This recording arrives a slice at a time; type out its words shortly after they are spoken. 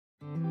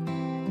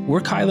We're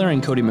Kyler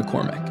and Cody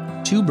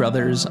McCormick, two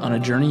brothers on a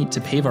journey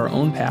to pave our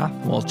own path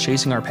while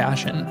chasing our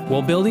passion.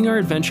 While building our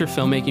adventure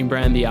filmmaking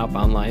brand, The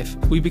Outbound Life,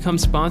 we've become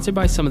sponsored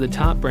by some of the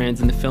top brands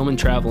in the film and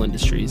travel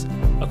industries,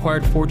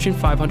 acquired Fortune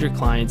 500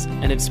 clients,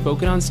 and have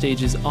spoken on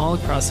stages all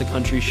across the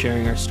country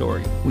sharing our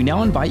story. We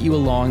now invite you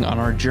along on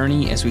our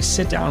journey as we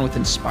sit down with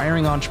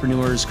inspiring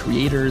entrepreneurs,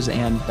 creators,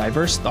 and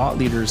diverse thought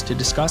leaders to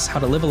discuss how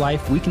to live a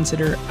life we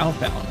consider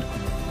outbound,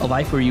 a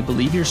life where you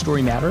believe your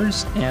story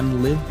matters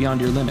and live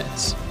beyond your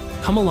limits.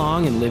 Come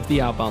along and live the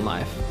outbound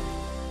life.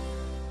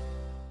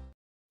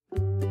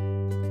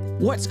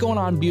 What's going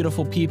on,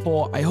 beautiful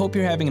people? I hope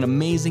you're having an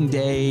amazing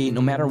day, no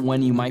matter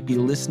when you might be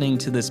listening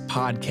to this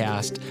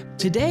podcast.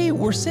 Today,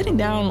 we're sitting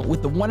down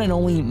with the one and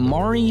only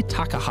Mari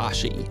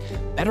Takahashi,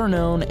 better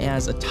known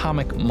as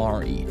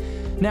AtomicMari.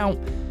 Now,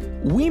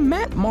 we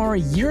met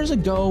Mari years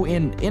ago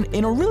in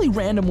a really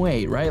random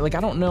way, right? Like, I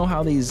don't know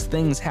how these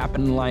things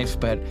happen in life,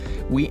 but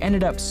we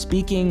ended up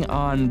speaking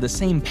on the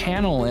same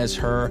panel as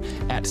her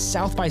at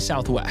South by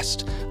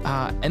Southwest.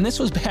 And this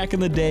was back in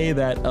the day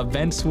that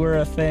events were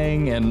a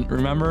thing. And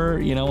remember,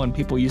 when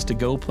people used to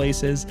go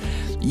places?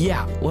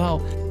 Yeah,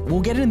 well,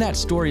 we'll get into that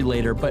story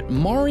later, but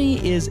Mari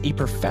is a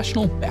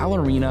professional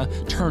ballerina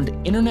turned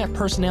internet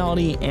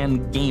personality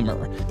and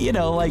gamer.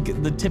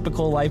 Like the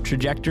typical life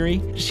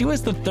trajectory. She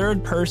was the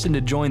third person to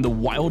join the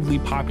wildly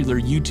popular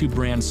YouTube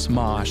brand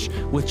Smosh,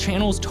 with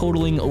channels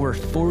totaling over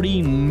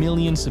 40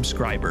 million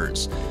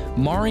subscribers.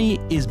 Mari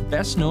is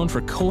best known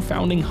for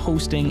co-founding,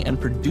 hosting, and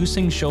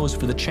producing shows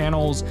for the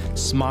channels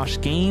Smosh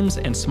Games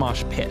and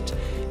Smosh Pit,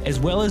 as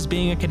well as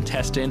being a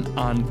contestant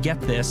on, get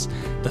this,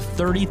 the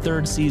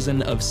 33rd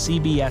season of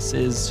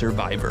CBS's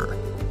Survivor.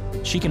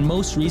 She can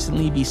most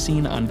recently be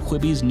seen on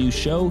Quibi's new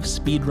show,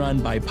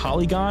 Speedrun by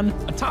Polygon.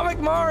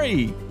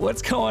 AtomicMari,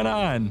 what's going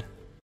on?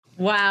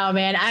 Wow,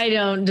 man, I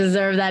don't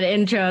deserve that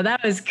intro.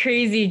 That was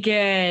crazy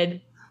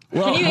good.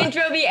 Well, can you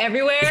intro me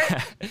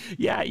everywhere?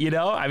 Yeah,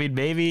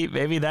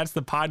 maybe that's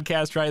the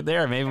podcast right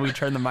there. Maybe we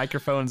turn the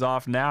microphones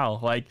off now.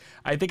 Like,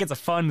 I think it's a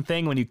fun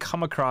thing when you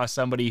come across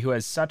somebody who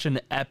has such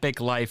an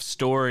epic life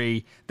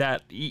story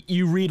that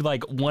you read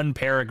like one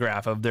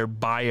paragraph of their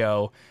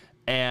bio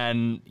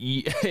and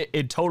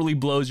it totally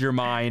blows your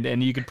mind,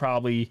 and you could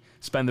probably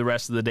spend the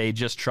rest of the day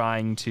just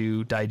trying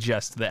to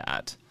digest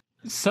that.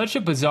 Such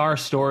a bizarre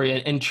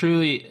story, and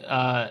truly,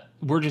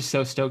 we're just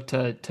so stoked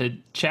to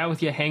chat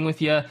with you, hang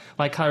with you.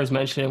 Like Kyler was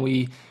mentioning,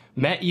 we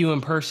met you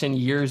in person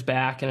years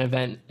back, an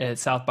event at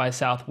South by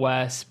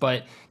Southwest,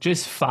 but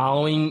just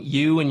following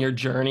you and your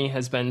journey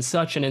has been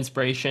such an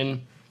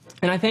inspiration.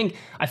 And I think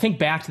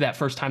back to that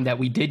first time that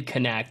we did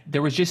connect,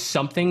 there was just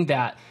something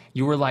that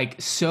you were like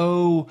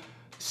so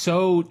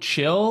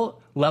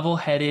chill,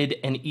 level-headed,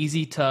 and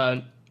easy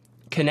to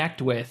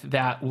connect with,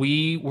 that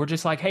we were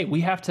just like, hey,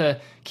 we have to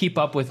keep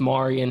up with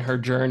Mari and her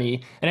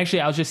journey. And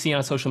actually, I was just seeing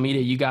on social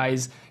media,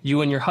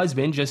 you and your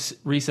husband just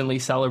recently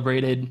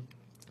celebrated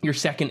your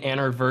second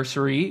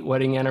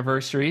wedding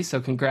anniversary. So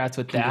congrats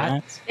with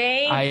that.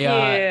 Thank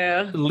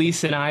you.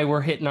 Lisa and I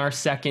were hitting our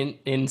second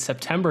in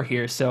September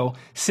here. So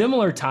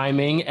similar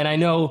timing. And I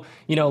know,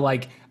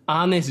 like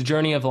on this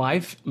journey of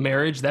life,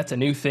 marriage, that's a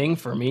new thing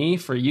for me,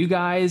 for you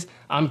guys.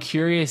 I'm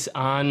curious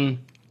on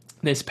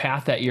this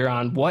path that you're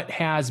on. What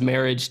has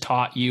marriage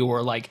taught you,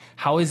 or like,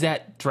 how has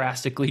that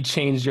drastically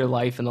changed your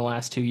life in the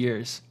last 2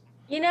 years?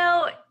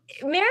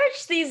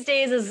 Marriage these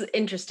days is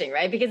interesting,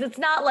 right? Because it's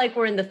not like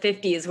we're in the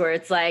 50s where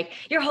it's like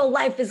your whole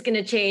life is going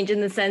to change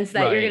in the sense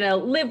that you're going to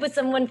live with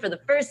someone for the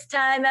first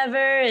time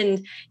ever.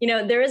 And,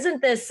 there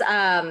isn't this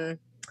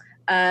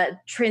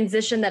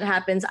transition that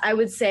happens, I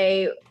would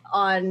say,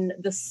 on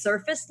the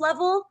surface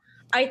level.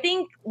 I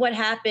think what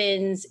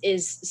happens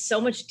is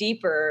so much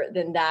deeper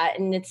than that.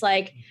 And it's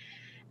like,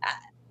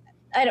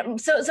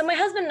 so my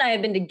husband and I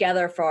have been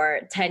together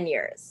for 10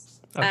 years.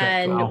 Okay,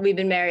 and wow. We've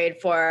been married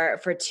for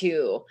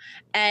 2.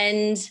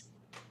 And,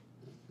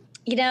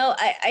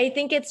 I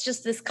think it's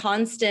just this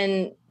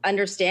constant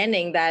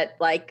understanding that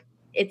like,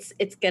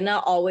 it's gonna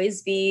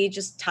always be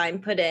just time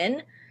put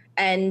in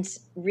and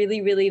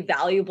really, really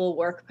valuable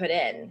work put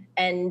in.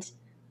 And,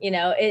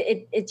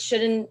 it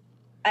shouldn't,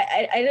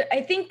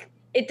 I think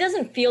it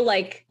doesn't feel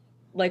like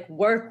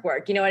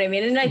work, you know what I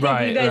mean? And I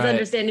think you guys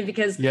understand it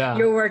because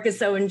your work is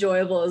so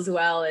enjoyable as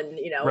well. And,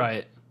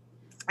 right.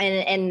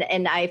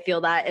 And I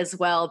feel that as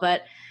well,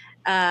 but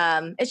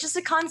it's just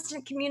a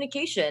constant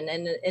communication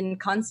and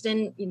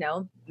constant,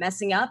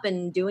 messing up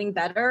and doing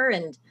better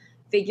and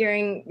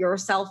figuring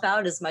yourself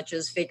out as much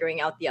as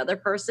figuring out the other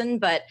person.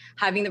 But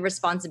having the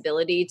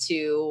responsibility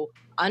to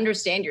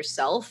understand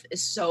yourself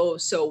is so,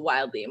 so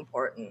wildly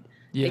important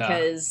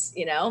because,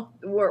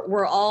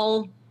 we're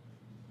all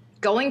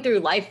going through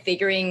life,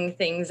 figuring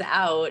things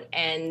out,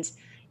 and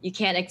you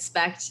can't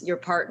expect your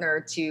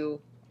partner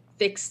to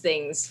fix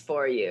things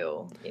for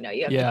you. You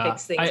have to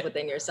fix things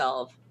within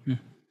yourself.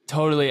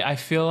 Totally. I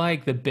feel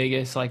like the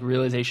biggest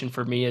realization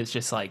for me is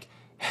just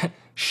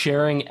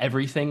sharing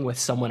everything with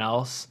someone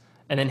else,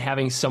 and then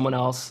having someone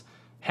else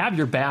have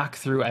your back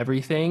through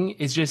everything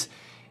is just,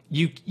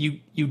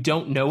 you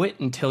don't know it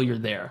until you're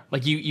there.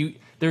 Like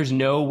there's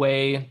no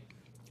way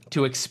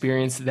to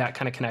experience that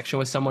kind of connection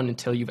with someone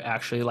until you've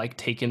actually like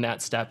taken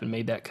that step and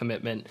made that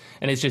commitment.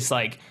 And it's just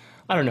like,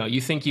 I don't know,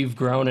 you think you've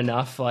grown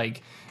enough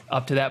like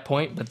up to that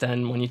point, but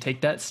then when you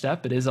take that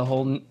step, it is a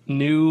whole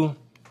new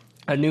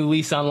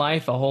lease on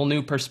life, a whole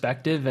new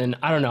perspective. And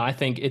I don't know, I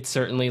think it's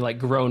certainly like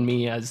grown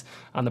me as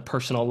on the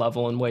personal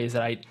level in ways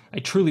that I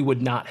truly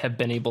would not have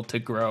been able to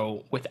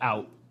grow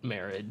without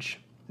marriage.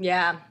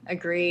 Yeah,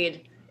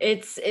 agreed.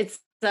 It's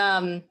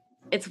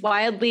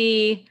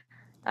wildly,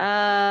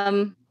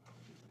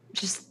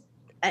 just,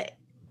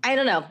 I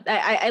don't know.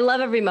 I love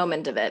every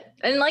moment of it.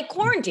 And like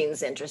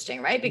quarantine's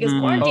interesting, right? Because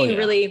quarantine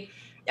really,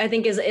 I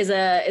think is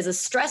a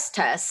stress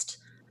test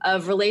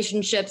of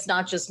relationships,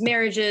 not just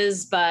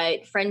marriages,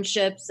 but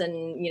friendships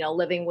and,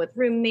 living with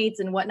roommates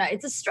and whatnot.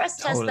 It's a stress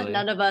test that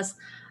none of us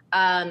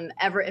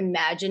ever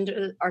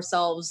imagined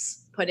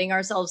ourselves putting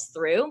ourselves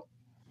through.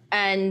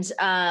 And,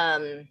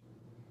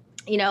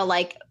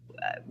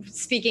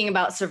 speaking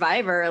about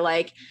Survivor,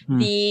 like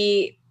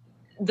the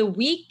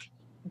week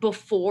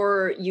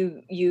before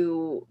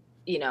you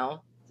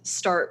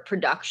start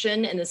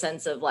production, in the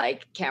sense of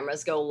like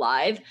cameras go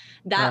live,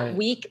 that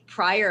week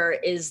prior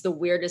is the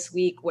weirdest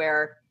week,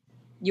 where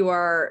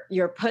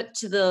you're put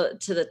to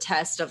the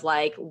test of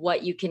like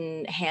what you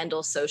can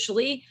handle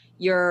socially.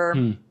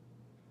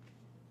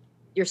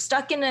 You're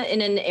stuck in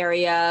an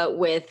area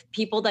with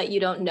people that you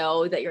don't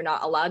know, that you're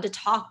not allowed to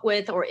talk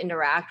with or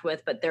interact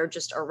with, but they're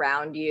just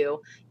around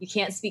you. You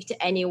can't speak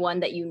to anyone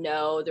that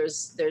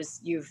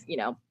there's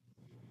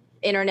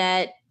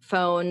internet,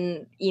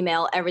 phone,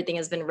 email, everything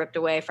has been ripped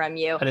away from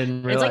you. I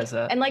didn't realize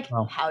that. And like,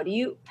 how do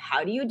you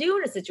do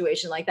in a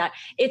situation like that?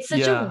 It's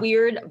such a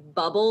weird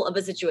bubble of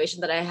a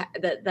situation that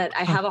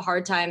I have a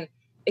hard time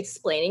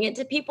explaining it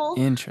to people.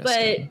 Interesting.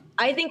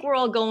 But I think we're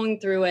all going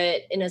through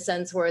it in a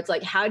sense where it's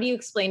like, how do you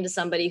explain to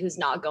somebody who's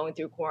not going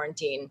through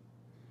quarantine?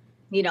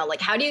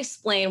 Like, how do you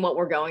explain what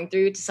we're going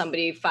through to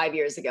somebody 5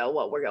 years ago,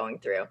 what we're going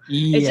through?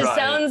 It just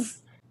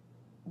sounds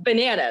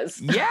bananas.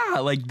 Yeah,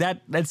 like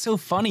that's so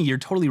funny. You're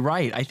totally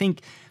right. I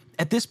think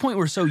at this point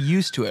we're so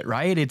used to it,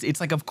 right? It's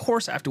like, of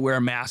course I have to wear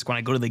a mask when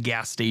I go to the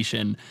gas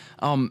station.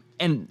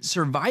 And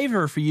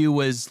Survivor for you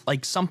was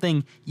like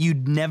something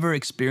you'd never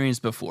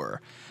experienced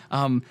before.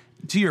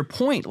 To your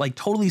point, like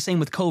totally same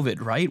with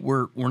COVID, right?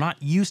 We're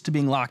not used to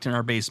being locked in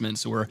our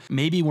basements, or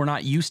maybe we're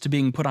not used to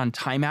being put on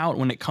timeout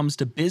when it comes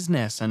to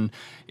business. And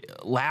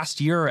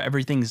last year,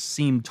 everything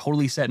seemed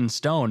totally set in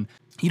stone.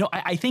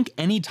 I think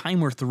anytime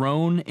we're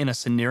thrown in a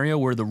scenario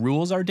where the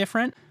rules are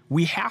different,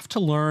 we have to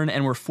learn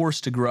and we're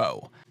forced to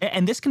grow.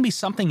 And this can be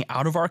something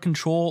out of our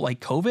control like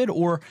COVID,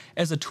 or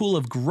as a tool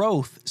of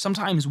growth,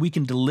 sometimes we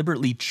can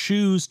deliberately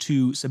choose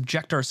to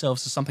subject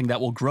ourselves to something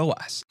that will grow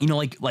us.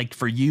 Like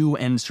for you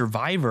and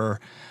Survivor,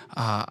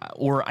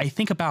 or I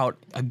think about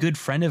a good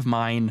friend of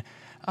mine,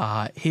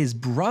 his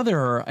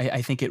brother,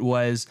 I think it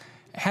was,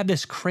 had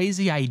this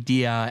crazy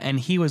idea, and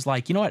he was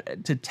like, you know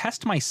what, to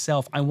test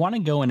myself, I want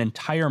to go an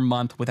entire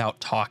month without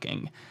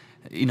talking,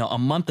 a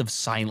month of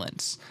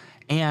silence.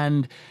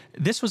 And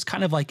this was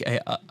kind of like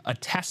a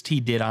test he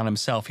did on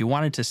himself. He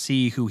wanted to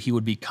see who he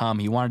would become.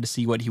 He wanted to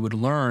see what he would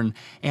learn.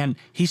 And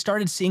he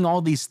started seeing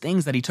all these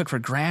things that he took for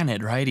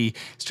granted, right? He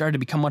started to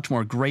become much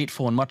more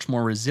grateful and much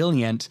more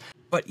resilient.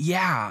 But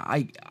yeah,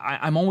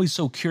 I'm always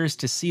so curious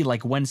to see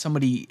like when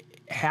somebody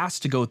has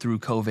to go through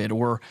COVID,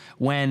 or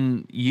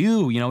when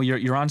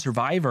you're on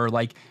Survivor,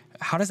 like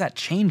how does that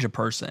change a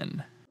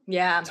person?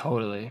 Yeah,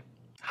 totally.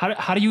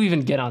 How do you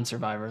even get on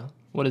Survivor?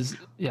 What's this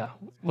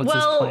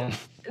plan?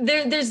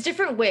 There's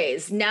different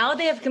ways. Now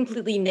they have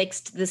completely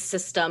nixed the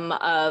system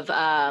of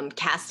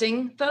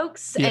casting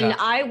folks. Yeah. And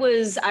I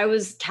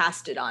was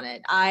casted on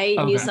it. I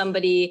knew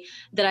somebody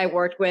that I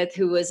worked with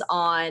who was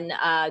on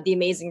The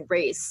Amazing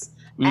Race.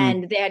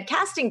 And they had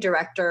casting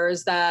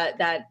directors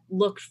that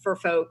looked for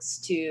folks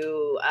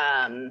to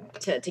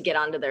get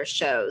onto their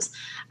shows.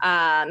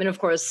 And of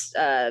course,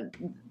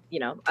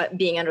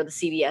 being under the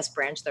CBS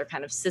branch, they're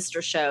kind of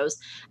sister shows.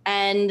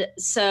 And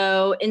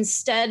so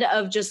instead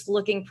of just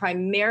looking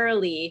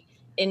primarily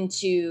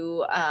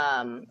into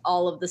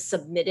all of the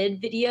submitted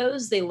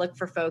videos, they look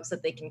for folks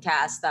that they can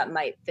cast that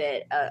might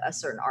fit a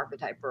certain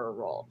archetype or a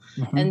role.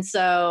 Mm-hmm. And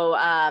so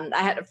I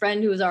had a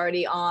friend who was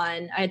already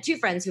on, I had two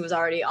friends who was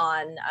already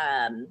on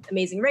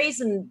Amazing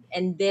Race,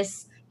 and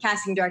this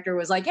casting director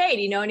was like, hey,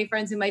 do you know any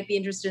friends who might be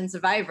interested in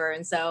Survivor?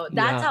 And so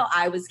that's how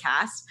I was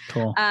cast.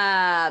 Cool.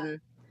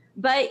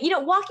 But,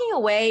 walking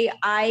away,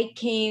 I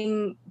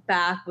came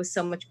back with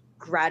so much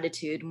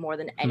gratitude more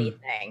than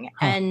anything.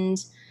 And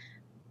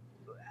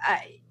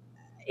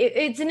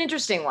it's an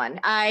interesting one.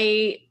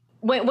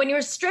 When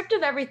you're stripped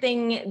of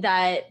everything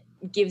that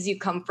gives you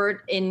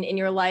comfort in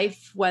your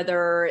life,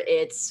 whether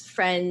it's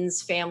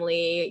friends,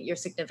 family, your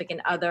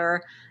significant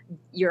other,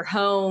 your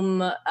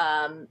home,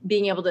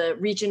 being able to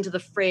reach into the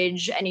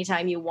fridge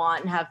anytime you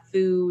want and have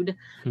food,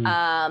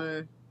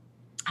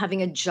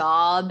 having a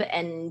job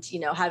and,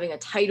 having a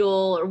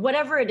title or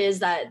whatever it is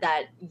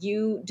that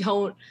you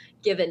don't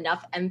give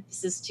enough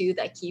emphasis to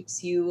that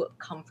keeps you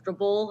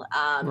comfortable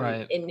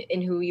Right.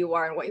 in who you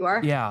are and what you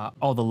are. Yeah,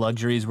 all the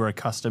luxuries we're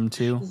accustomed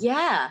to.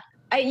 Yeah.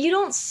 You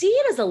don't see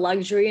it as a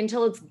luxury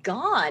until it's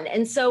gone.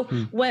 And so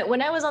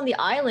when I was on the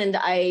island,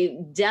 I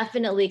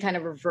definitely kind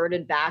of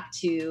reverted back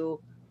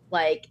to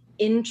like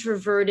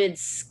introverted,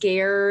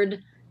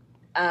 scared,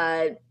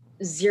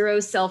 zero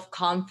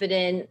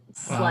self-confidence,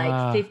 like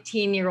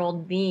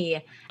 15-year-old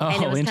me.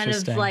 And it was kind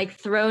of like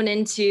thrown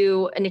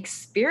into an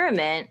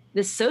experiment,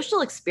 this social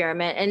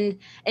experiment.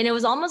 And it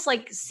was almost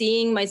like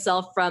seeing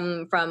myself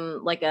from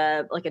like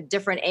a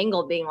different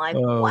angle, being like,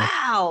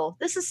 wow,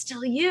 this is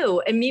still you.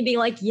 And me being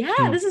like,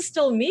 yeah, this is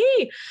still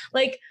me.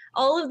 Like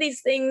all of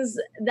these things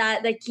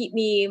that keep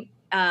me,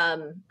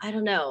 I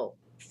don't know,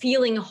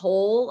 feeling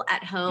whole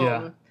at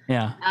home.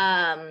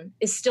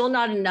 Is still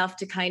not enough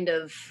to kind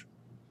of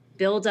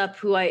build up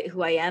who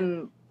I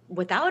am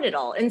without it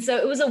all. And so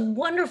it was a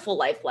wonderful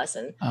life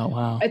lesson. Oh,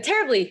 wow. A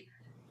terribly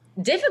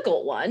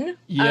difficult one.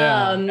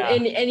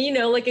 And you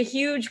know, like a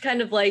huge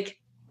kind of like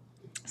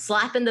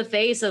slap in the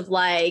face of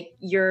like,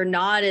 you're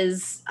not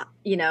as,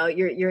 you know,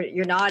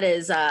 you're not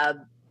as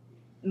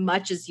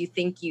much as you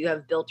think you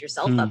have built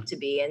yourself up to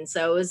be. And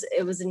so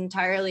it was an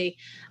entirely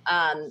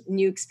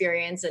new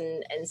experience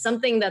and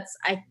something that's,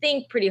 I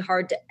think, pretty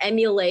hard to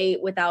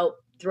emulate without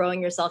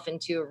throwing yourself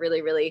into a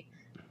really, really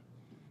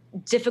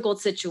difficult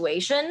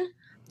situation.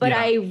 But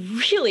I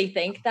really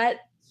think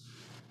that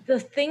the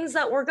things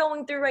that we're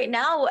going through right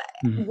now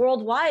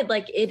worldwide,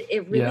 like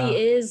it really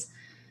is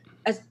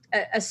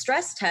a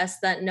stress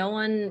test that no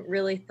one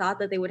really thought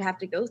that they would have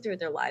to go through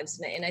their lives.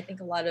 And I think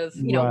a lot of,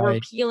 you know, we're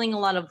peeling a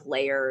lot of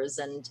layers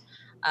and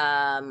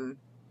I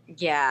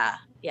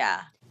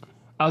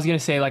was going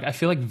to say, like, I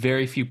feel like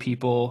very few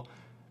people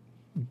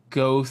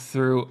go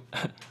through,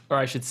 or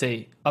I should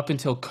say up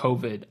until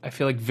COVID, I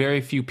feel like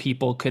very few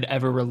people could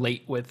ever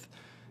relate with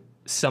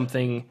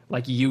something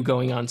like you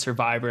going on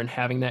Survivor and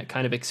having that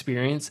kind of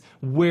experience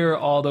where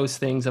all those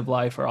things of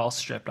life are all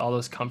stripped, all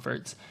those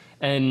comforts.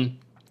 And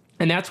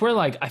that's where,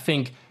 like, I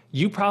think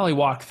you probably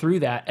walk through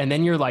that and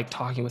then you're like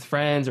talking with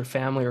friends or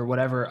family or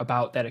whatever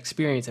about that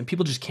experience and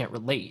people just can't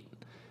relate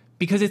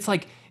because it's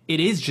like, it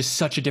is just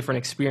such a different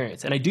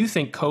experience. And I do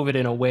think COVID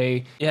in a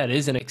way, it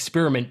is an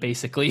experiment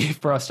basically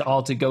for us to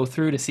all to go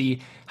through to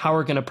see how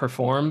we're going to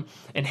perform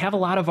and have a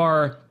lot of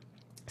our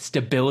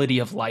stability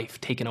of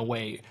life taken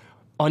away.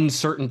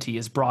 Uncertainty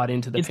is brought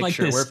into the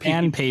picture. It's like this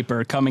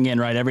sandpaper coming in,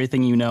 right?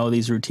 Everything you know,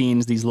 these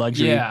routines, these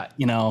luxury,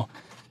 you know.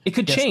 It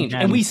could change.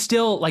 And we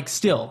still,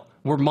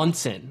 we're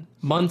months in,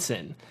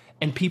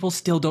 and people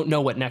still don't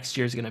know what next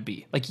year is going to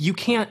be. Like, you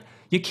can't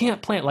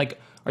plan,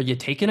 like, are you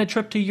taking a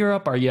trip to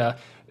Europe? Are you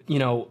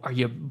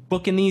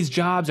booking these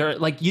jobs? Or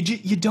like,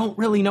 you don't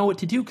really know what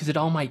to do because it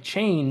all might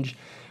change,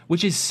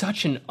 which is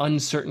such an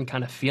uncertain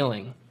kind of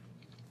feeling.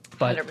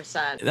 But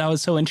 100%. That was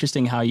so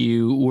interesting how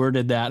you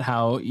worded that,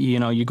 how, you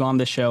know, you go on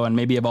the show and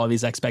maybe have all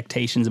these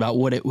expectations about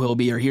what it will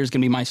be, or here's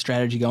going to be my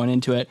strategy going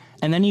into it.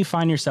 And then you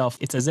find yourself,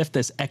 it's as if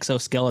this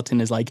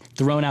exoskeleton is like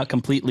thrown out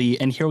completely.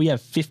 And here we have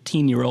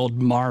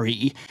 15-year-old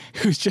Mari,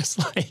 who's just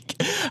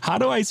like, how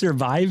do I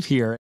survive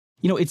here?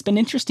 You know, it's been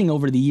interesting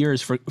over the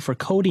years for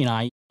Cody and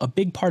I. A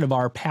big part of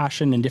our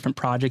passion and different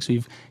projects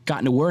we've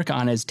gotten to work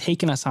on has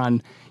taken us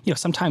on, you know,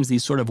 sometimes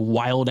these sort of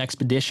wild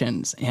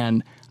expeditions.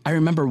 And I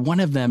remember one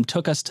of them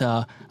took us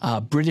to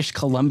British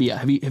Columbia.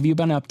 Have you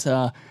been up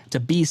to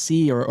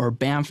BC or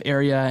Banff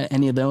area,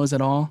 any of those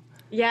at all?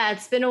 Yeah,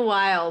 it's been a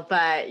while,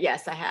 but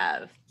yes, I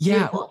have. Yeah.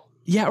 Beautiful.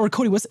 Yeah. Or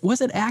Cody, was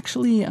it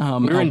actually? We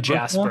were in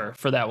Jasper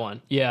for that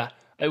one. Yeah.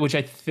 Which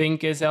I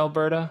think is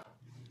Alberta.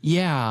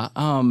 Yeah.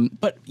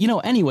 But, you know,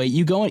 anyway,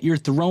 you're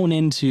thrown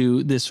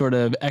into this sort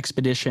of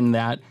expedition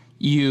that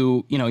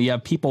you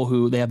have people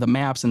who they have the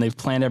maps and they've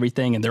planned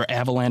everything and they're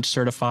avalanche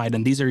certified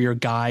and these are your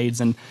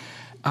guides. And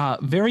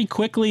very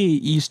quickly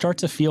you start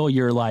to feel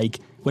your,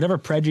 like, whatever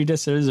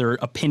prejudices or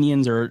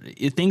opinions or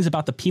things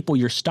about the people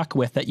you're stuck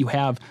with that you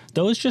have,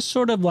 those just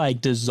sort of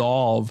like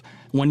dissolve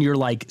when you're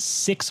like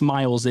 6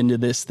 miles into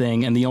this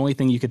thing. And the only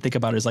thing you could think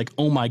about is like,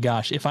 oh my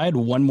gosh, if I had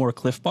one more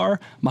Cliff Bar,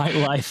 my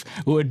life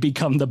would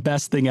become the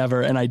best thing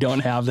ever. And I don't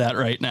have that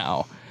right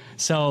now.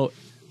 So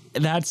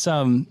that's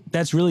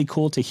really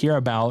cool to hear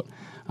about.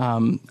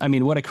 I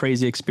mean, what a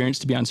crazy experience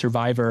to be on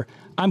Survivor.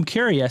 I'm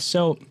curious.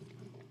 So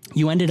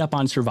you ended up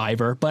on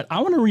Survivor, but I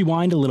want to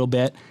rewind a little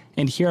bit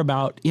and hear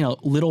about, you know,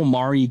 little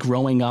Mari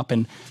growing up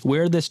and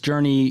where this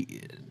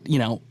journey, you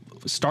know,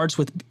 starts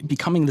with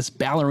becoming this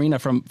ballerina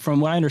from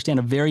what I understand,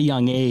 a very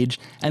young age,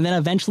 and then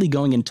eventually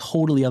going in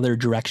totally other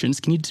directions.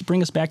 Can you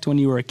bring us back to when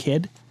you were a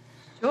kid?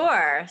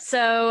 Sure.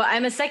 So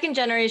I'm a second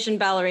generation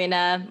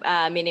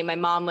ballerina, meaning my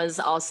mom was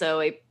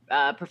also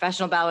a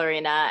professional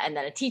ballerina and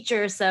then a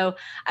teacher. So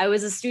I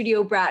was a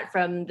studio brat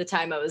from the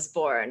time I was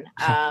born.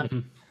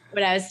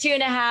 When I was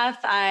 2.5,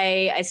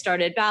 I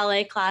started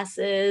ballet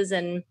classes.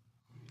 And,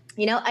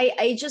 you know,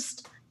 I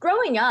just,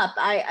 growing up,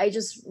 I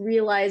just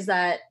realized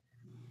that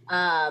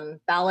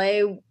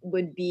ballet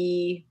would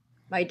be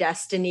my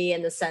destiny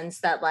in the sense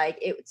that, like,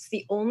 it's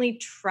the only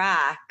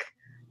track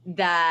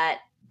that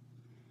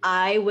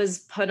I was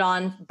put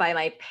on by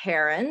my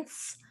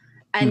parents,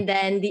 and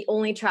then the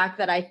only track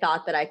that I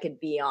thought that I could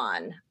be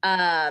on.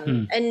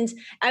 And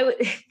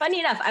funny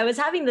enough, I was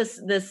having this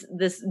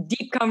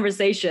deep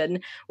conversation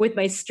with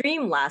my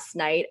stream last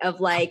night of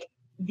like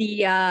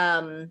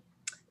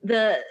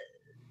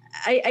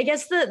I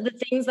guess the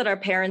things that our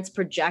parents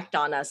project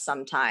on us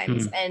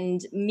sometimes,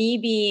 and me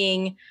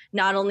being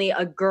not only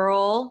a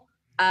girl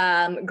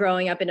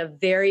growing up in a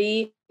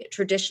very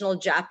traditional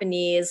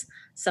Japanese,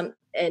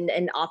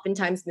 and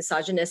oftentimes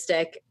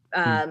misogynistic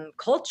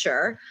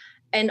culture,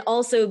 and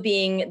also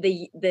being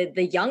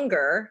the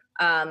younger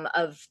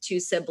of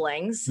two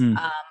siblings.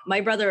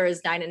 My brother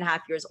is 9.5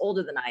 years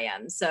older than I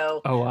am,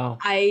 so oh wow,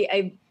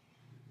 I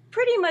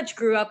pretty much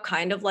grew up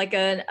kind of like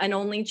an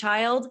only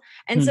child.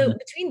 And so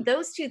between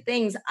those two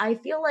things, I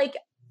feel like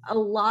a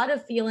lot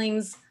of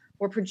feelings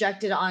were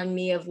projected on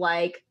me of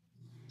like,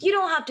 you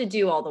don't have to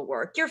do all the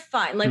work. You're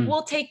fine. Like,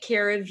 we'll take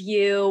care of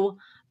you.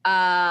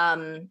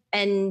 And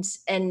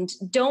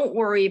don't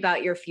worry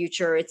about your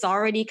future. It's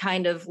already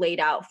kind of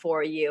laid out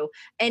for you.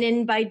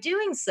 And by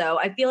doing so,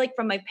 I feel like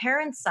from my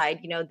parents' side,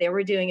 you know, they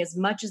were doing as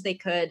much as they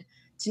could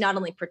to not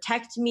only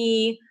protect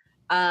me,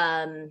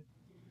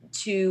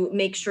 to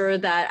make sure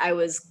that I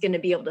was going to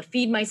be able to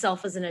feed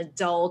myself as an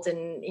adult,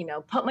 and, you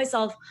know, put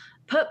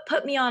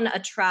me on a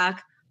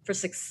track for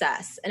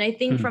success. And I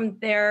think from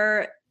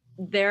their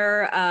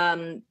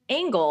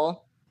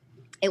angle,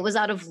 it was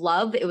out of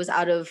love. It was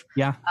out of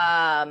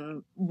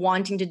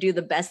wanting to do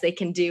the best they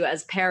can do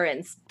as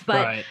parents.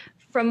 But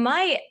from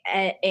my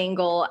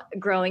angle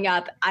growing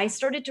up, I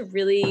started to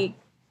really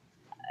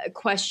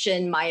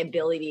question my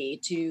ability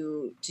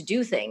to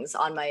do things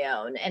on my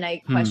own. And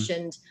I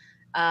questioned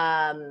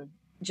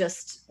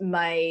just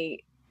my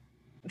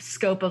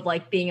scope of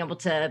like being able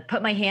to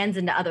put my hands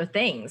into other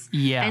things.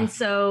 And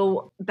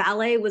so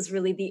ballet was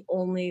really the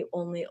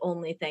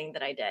only thing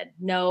that I did.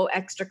 No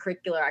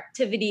extracurricular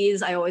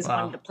activities. I always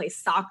wanted to play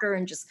soccer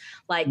and just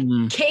like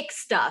kick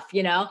stuff,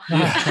 you know?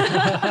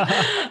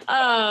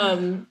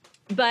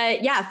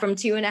 But yeah, from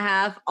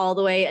 2.5 all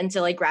the way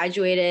until I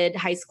graduated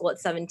high school at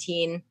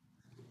 17,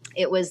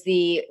 it was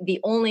the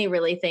only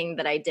really thing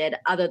that I did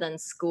other than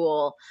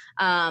school.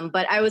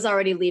 But I was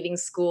already leaving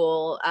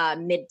school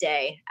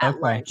midday at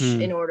lunch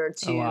in order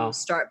to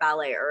start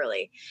ballet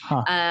early.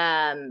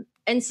 And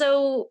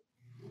so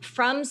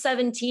from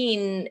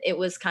 17, it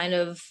was kind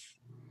of,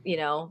 you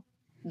know,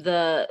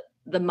 the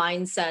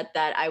mindset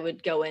that I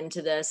would go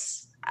into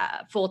this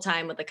full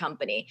time with the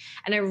company.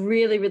 And I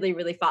really, really,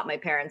 really fought my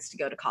parents to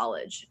go to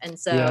college. And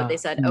so they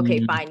said, okay,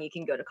 fine, you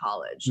can go to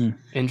college.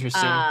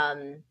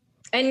 Interesting.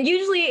 And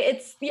usually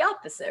it's the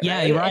opposite. Yeah,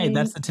 right? you're right. And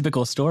that's the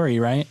typical story,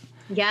 right?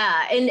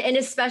 yeah, and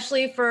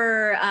especially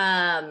for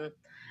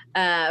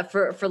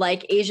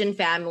like Asian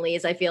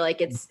families, I feel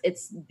like it's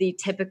the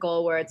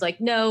typical where it's like,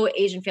 no,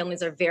 Asian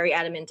families are very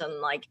adamant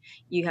on like,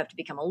 you have to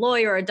become a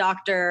lawyer, a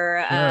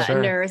doctor, a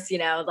nurse, you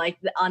know, like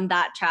on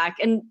that track.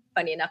 And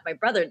funny enough, my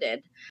brother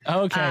did.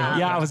 Okay.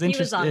 I was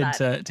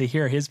interested to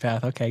hear his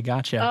path. Okay.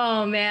 Gotcha.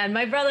 Oh man,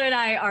 my brother and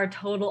I are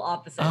total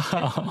opposites.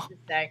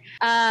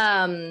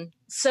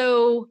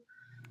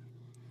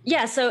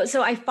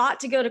 So I fought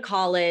to go to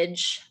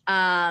college,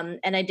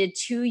 and I did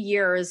 2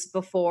 years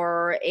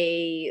before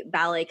a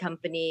ballet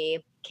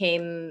company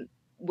came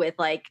with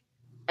like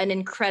an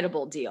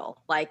incredible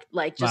deal, like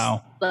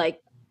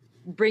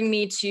bring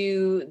me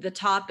to the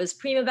top as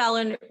prima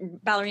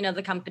ballerina of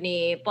the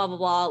company, blah blah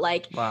blah,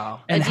 like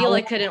a deal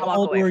I couldn't walk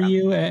away from. How old were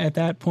you at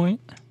that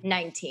point?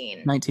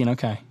 19.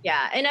 Okay.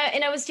 Yeah, and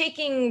I was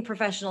taking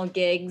professional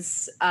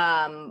gigs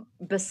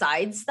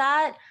besides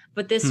that.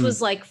 But this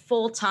was like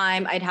full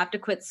time. I'd have to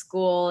quit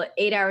school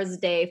 8 hours a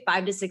day,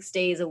 5 to 6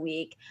 days a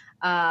week.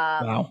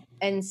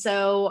 And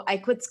so I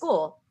quit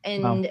school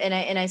and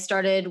I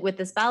started with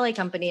this ballet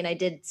company, and I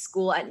did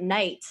school at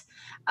night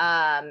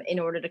in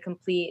order to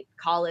complete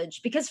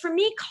college. Because for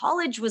me,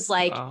 college was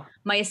like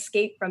my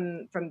escape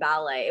from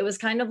ballet. It was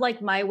kind of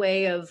like my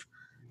way of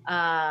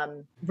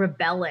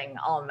rebelling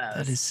almost.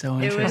 That is so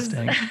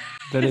interesting.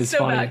 That is so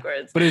funny.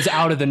 Backwards. But it's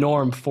out of the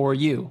norm for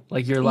you.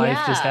 Like your life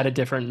just had a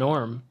different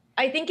norm.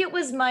 I think it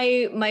was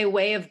my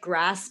way of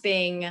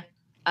grasping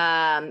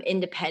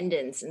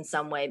independence in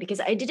some way,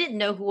 because I didn't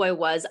know who I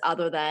was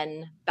other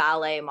than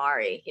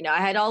AtomicMari. You know, I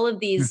had all of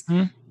these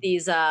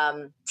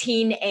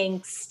teen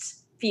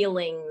angst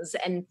feelings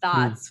and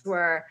thoughts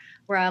where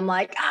I'm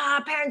like,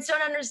 parents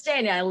don't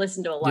understand. And I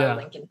listened to a lot of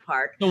Linkin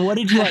Park. So what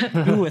did you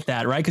do with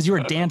that, right? Because you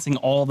were dancing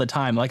all the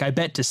time. Like, I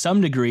bet to some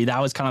degree that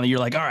was kind of, you're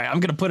like, all right, I'm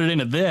going to put it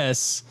into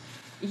this.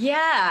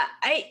 Yeah,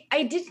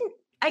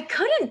 I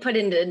couldn't put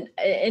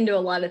into a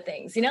lot of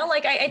things, you know,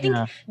 like I think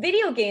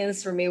video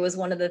games for me was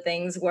one of the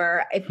things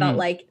where it felt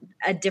like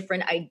a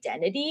different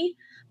identity,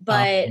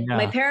 but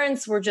my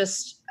parents were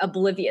just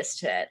oblivious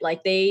to it.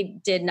 Like they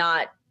did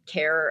not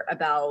care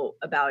about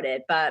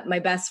it. But my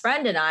best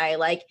friend and I,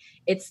 like,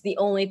 it's the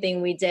only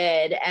thing we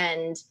did.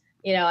 And,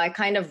 you know, I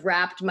kind of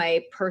wrapped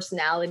my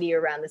personality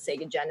around the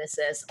Sega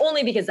Genesis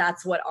only because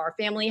that's what our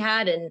family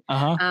had. And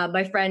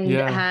my friend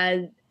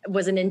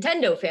was a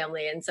Nintendo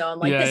family. And so I'm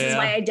like, this is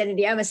my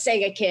identity. I'm a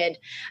Sega kid.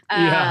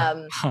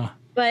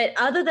 But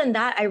other than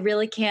that, I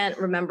really can't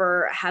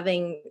remember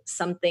having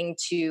something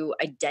to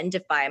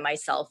identify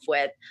myself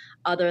with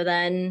other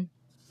than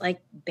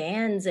like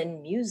bands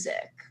and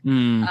music.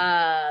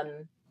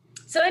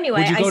 So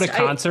anyway, would you go to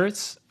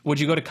concerts? Would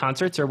you go to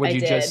concerts or would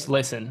you just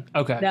listen?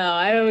 Okay. No,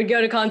 I would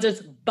go to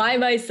concerts by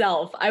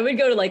myself. I would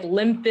go to like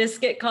Limp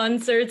Bizkit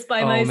concerts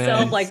by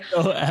myself, man, like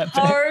so epic.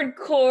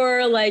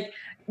 hardcore. Like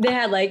they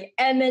had like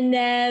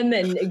Eminem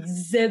and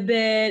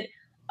Exhibit,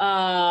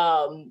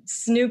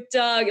 Snoop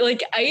Dogg.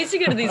 Like I used to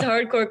go to these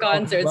hardcore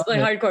concerts,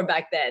 like hardcore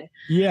back then.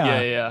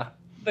 Yeah.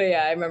 But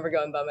yeah, I remember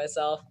going by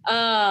myself.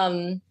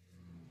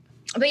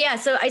 But yeah,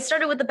 so I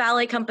started with the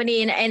ballet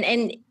company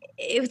and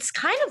it's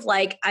kind of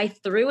like I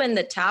threw in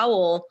the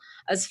towel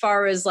as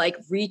far as like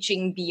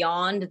reaching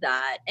beyond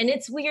that. And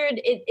it's weird.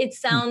 It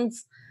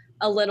sounds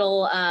a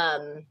little,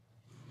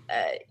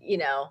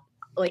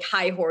 like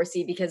high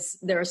horsey because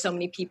there are so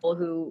many people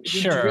who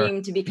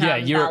dream to become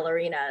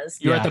ballerinas.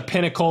 You're at the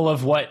pinnacle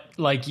of what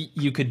like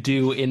you could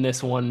do in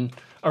this one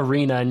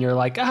arena and you're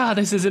like,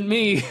 this isn't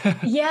me.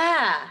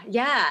 Yeah.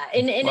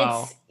 And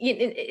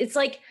it's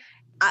like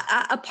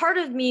a part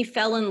of me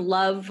fell in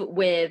love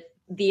with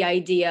the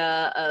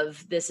idea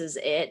of this is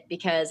it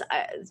because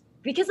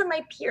of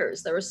my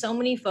peers. There were so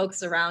many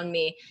folks around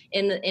me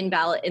in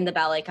the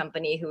ballet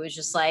company who was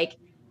just like,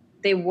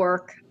 they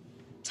work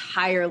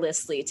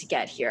tirelessly to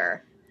get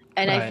here.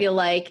 And I feel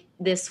like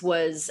this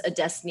was a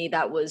destiny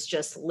that was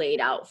just laid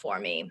out for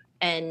me.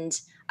 And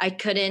I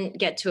couldn't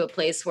get to a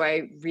place where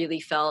I really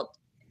felt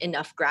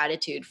enough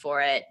gratitude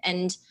for it.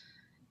 And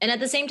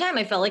at the same time,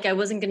 I felt like I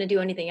wasn't going to do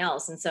anything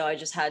else. And so I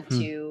just had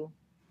to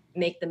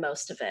make the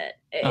most of it.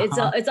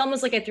 It's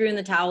almost like I threw in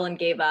the towel and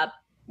gave up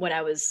when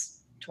I was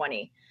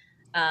 20.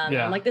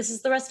 I'm like, this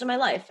is the rest of my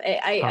life.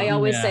 I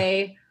always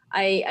say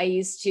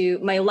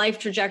my life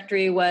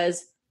trajectory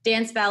was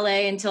dance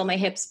ballet until my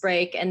hips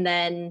break and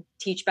then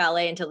teach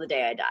ballet until the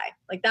day I die.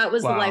 Like that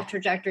was the life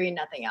trajectory,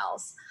 nothing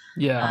else.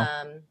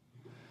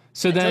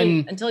 So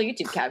until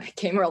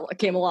YouTube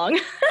came along.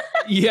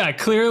 Yeah,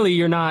 clearly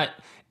you're not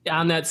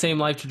on that same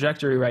life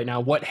trajectory right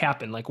now. What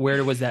happened? Like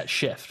where was that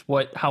shift?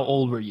 How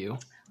old were you?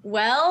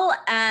 Well,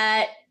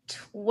 at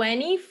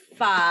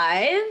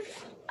 25,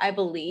 I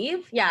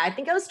believe. Yeah, I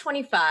think I was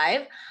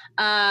 25.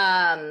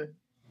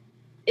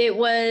 It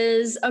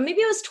was, or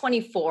maybe I was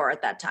 24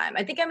 at that time.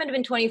 I think I might have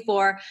been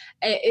 24.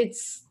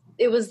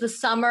 It was the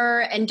summer,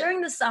 and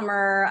during the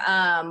summer,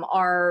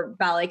 our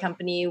ballet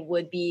company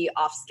would be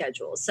off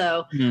schedule.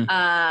 So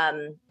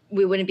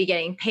we wouldn't be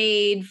getting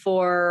paid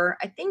for,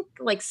 I think,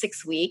 like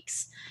 6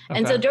 weeks. Okay.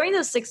 And so during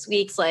those 6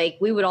 weeks, like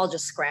we would all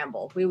just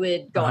scramble. We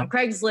would go on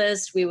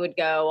Craigslist. We would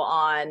go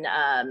on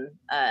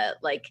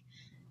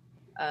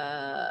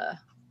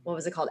what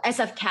was it called?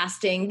 SF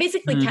casting,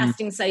 basically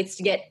casting sites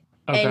to get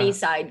any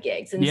side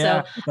gigs. And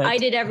so I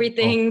did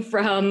everything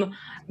from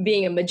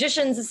being a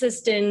magician's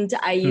assistant.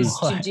 I used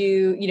to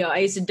do, I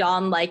used to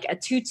don like a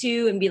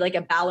tutu and be like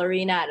a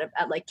ballerina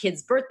at like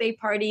kids' birthday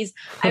parties.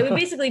 I would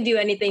basically do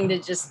anything to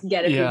just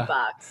get a few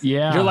bucks.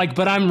 Yeah. You're like,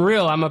 but I'm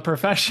real. I'm a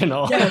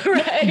professional.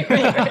 right.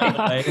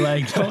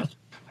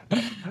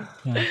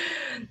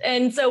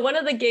 And so one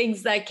of the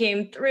gigs that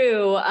came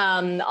through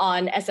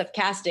on SF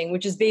casting,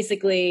 which is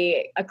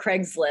basically a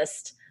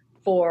Craigslist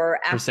for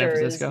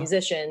actors,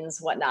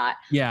 musicians, whatnot.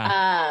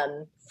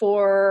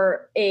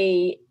 For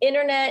a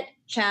internet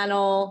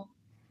channel,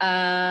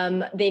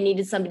 they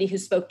needed somebody who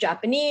spoke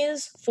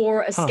Japanese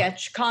for a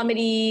sketch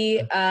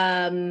comedy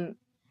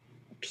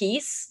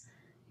piece,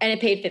 and it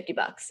paid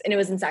 $50, and it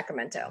was in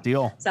Sacramento.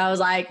 Deal. So I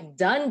was like,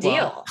 done deal.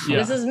 Wow. Yeah.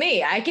 This is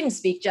me. I can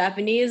speak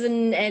Japanese,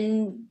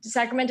 and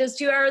Sacramento's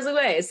 2 hours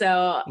away.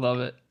 So love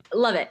it.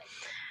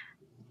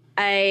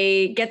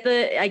 I get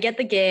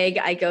the gig.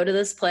 I go to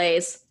this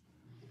place.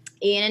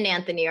 Ian and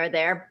Anthony are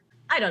there.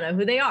 I don't know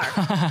who they are.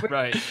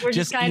 We're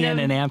just Ian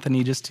and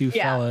Anthony, just two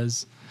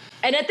fellas.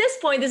 And at this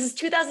point, this is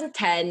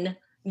 2010.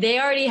 They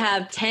already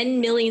have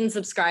 10 million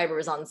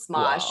subscribers on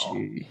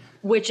Smosh,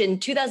 which in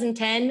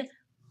 2010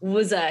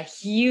 was a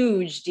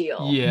huge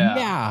deal. They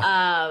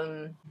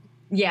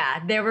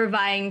were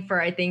vying for,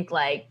 I think,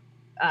 like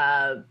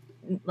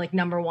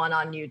number one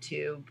on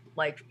YouTube,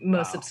 like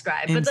most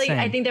subscribed. Insane. But like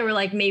I think they were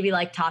like maybe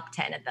like top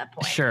 10 at that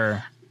point.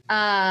 Sure.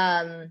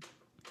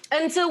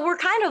 And so we're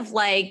kind of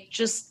like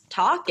just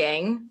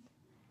talking.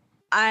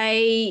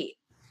 I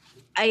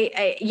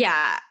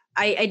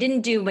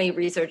didn't do my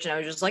research, and I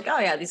was just like, oh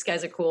yeah, these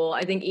guys are cool.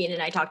 I think Ian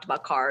and I talked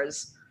about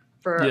cars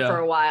for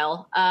a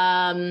while.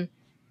 And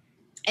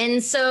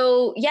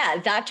so,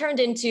 that turned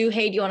into,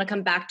 hey, do you want to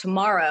come back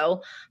tomorrow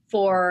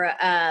for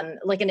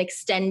like an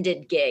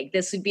extended gig?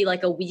 This would be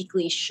like a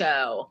weekly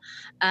show.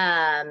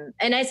 And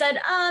I said,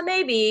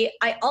 maybe.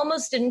 I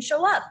almost didn't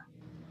show up.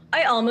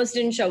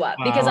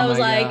 Because I was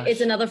like, it's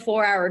another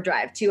 4-hour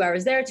drive, 2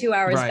 hours there, 2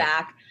 hours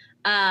back.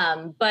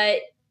 But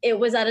it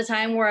was at a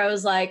time where I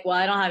was like, well,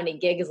 I don't have any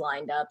gigs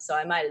lined up, so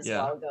I might as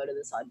well go to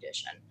this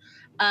audition.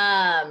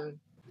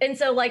 And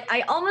so like,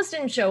 I almost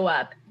didn't show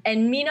up,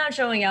 and me not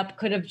showing up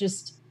could have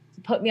just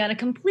put me on a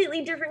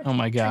completely different Oh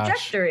my gosh.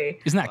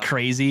 trajectory. Isn't that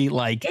crazy?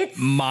 Like It's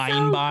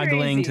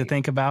mind-boggling so to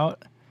think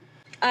about.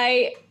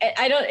 I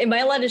don't. Am I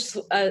allowed to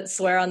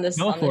swear on this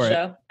Go on the for it.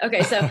 show?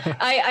 Okay, so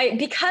I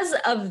because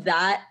of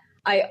that,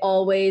 I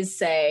always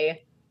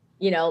say,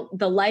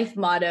 the life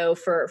motto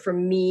for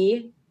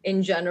me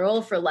in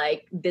general for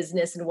like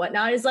business and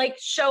whatnot is like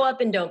show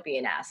up and don't be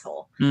an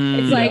asshole.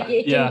 It's like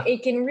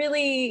it can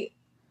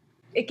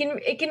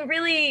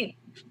really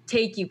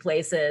take you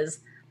places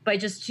by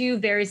just two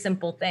very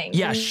simple things.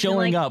 Yeah,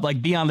 showing up,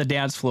 like be on the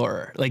dance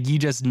floor. Like you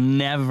just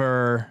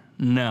never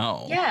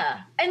know.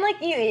 Yeah. And like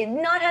you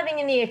not having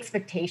any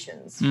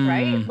expectations,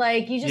 right?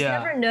 Like you just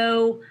never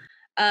know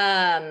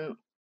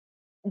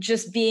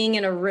just being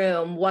in a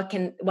room what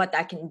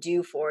that can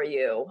do for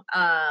you.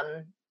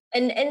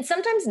 And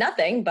sometimes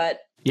nothing,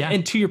 but yeah.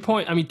 And to your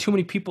point, I mean, too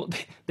many people,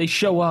 they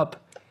show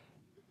up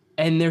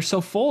and they're so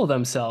full of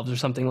themselves or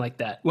something like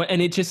that.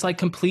 And it just like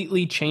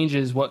completely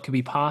changes what could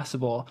be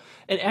possible.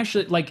 And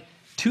actually, like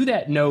to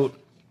that note,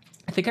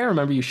 I think I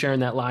remember you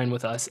sharing that line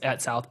with us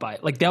at South by.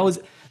 Like that was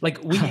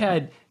like we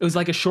had, it was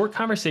like a short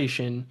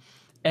conversation,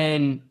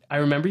 and I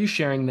remember you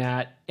sharing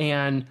that.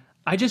 And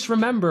I just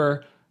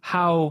remember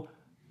how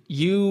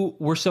you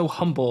were so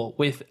humble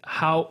with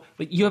how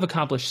like you have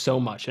accomplished so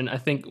much. And I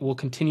think we'll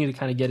continue to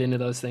kind of get into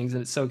those things,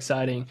 and it's so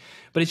exciting.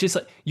 But it's just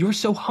like you're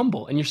so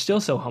humble, and you're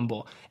still so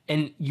humble.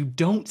 And you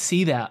don't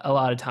see that a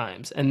lot of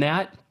times. And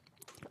that,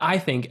 I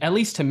think, at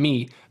least to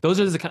me, those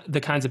are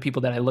the kinds of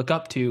people that I look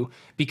up to,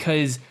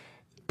 because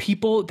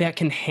people that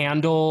can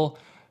handle,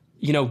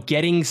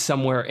 getting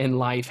somewhere in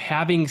life,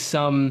 having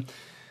some,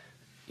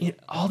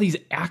 all these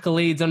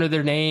accolades under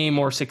their name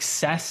or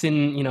success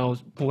in,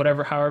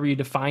 whatever, however you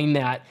define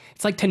that.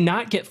 It's like to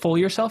not get full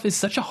of yourself is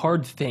such a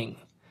hard thing.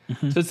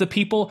 Mm-hmm. So it's the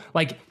people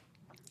like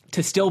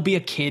to still be a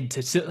kid,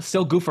 to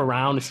still goof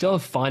around, to still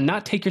have fun,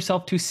 not take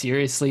yourself too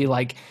seriously.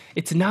 Like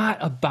it's not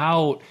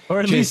about, or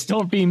at least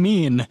don't be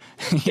mean.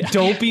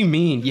 Don't be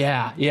mean.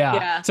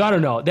 Yeah. So I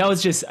don't know.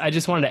 I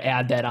just wanted to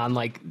add that on.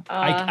 Like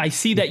I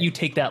see that you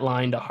take that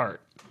line to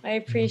heart. I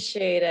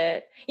appreciate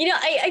it.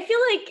 I feel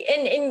like,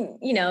 and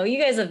you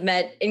guys have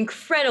met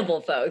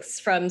incredible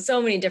folks from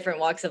so many different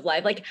walks of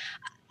life. Like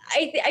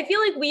I feel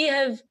like we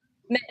have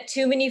met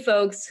too many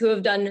folks who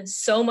have done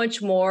so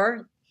much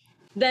more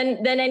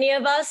than any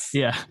of us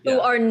who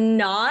are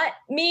not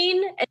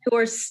mean and who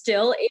are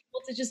still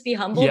able to just be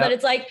humble. That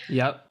it's like,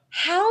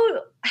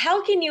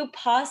 how can you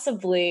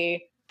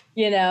possibly,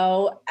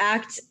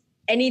 act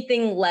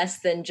anything less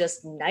than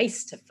just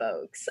nice to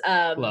folks?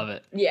 Love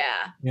it.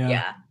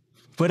 Yeah.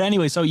 But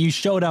anyway, so you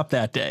showed up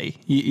that day.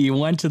 You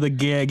went to the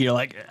gig. You're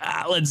like,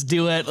 let's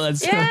do it. Went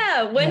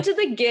to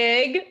the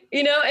gig,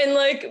 and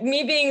like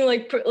me being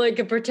like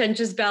a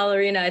pretentious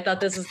ballerina, I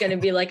thought this was going to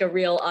be like a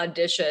real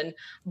audition.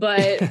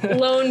 But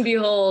lo and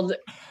behold,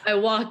 I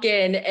walk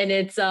in and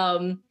it's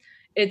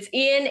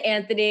Ian,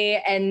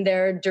 Anthony, and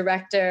their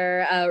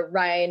director,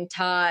 Ryan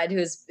Todd,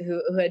 who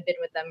had been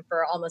with them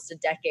for almost a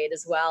decade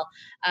as well.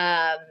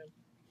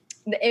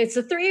 It's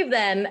the three of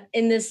them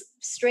in this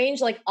strange,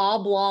 like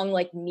oblong,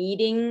 like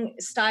meeting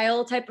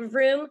style type of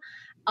room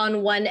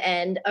on one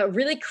end, a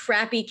really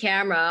crappy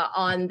camera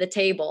on the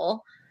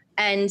table,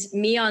 and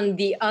me on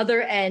the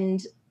other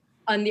end,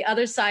 on the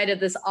other side of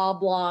this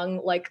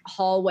oblong, like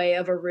hallway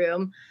of a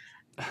room.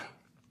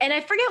 And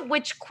I forget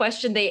which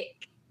question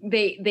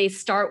they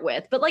start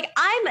with, but like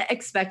I'm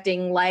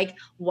expecting like,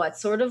 what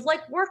sort of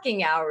like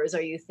working hours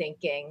are you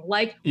thinking?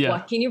 Like,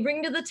 what can you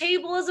bring to the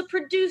table as a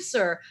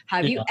producer?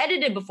 Have you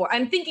edited before?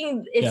 I'm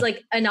thinking it's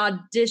like an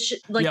audition.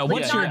 Like,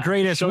 what's your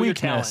greatest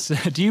weakness?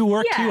 Do you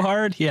work too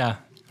hard? Yeah,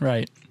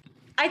 right.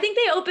 I think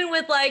they open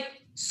with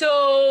like,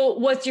 so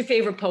what's your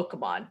favorite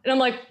Pokemon? And I'm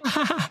like,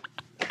 what?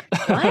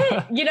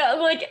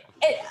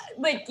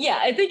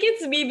 I think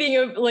it's me being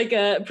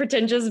a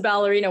pretentious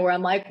ballerina where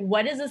I'm like,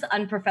 what is this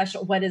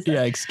unprofessional? What is this?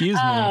 Yeah, excuse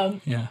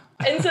me.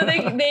 And so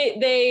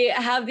they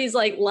have these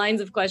like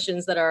lines of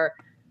questions that are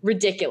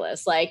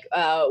ridiculous. Like,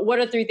 what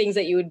are 3 things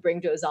that you would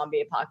bring to a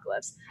zombie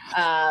apocalypse?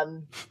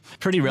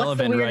 Pretty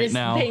relevant right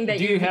now.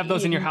 Do you have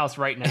those in your house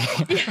right now?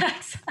 Yeah,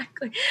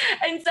 exactly.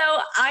 And so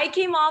I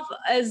came off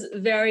as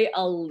very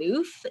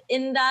aloof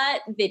in that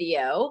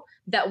video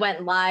that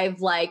went live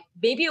like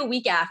maybe a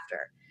week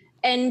after.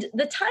 And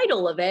the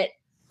title of it,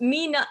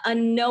 me not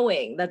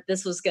knowing that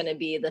this was going to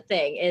be the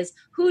thing, is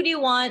who do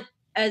you want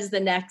as the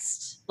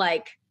next,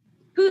 like,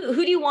 who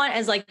do you want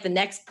as like the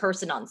next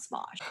person on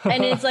Smosh?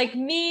 And it's like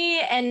me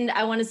and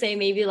I want to say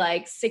maybe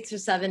like 6 or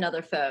 7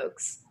 other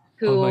folks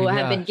who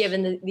have been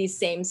given these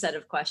same set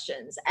of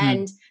questions.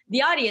 And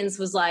the audience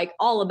was like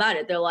all about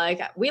it. They're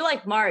like, we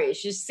like Mari.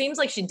 She seems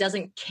like she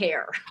doesn't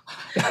care.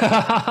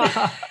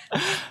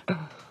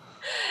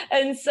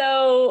 And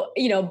so,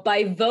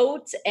 by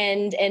vote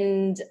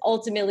and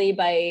ultimately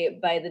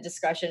by the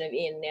discretion of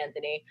Ian and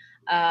Anthony,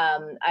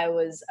 I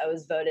was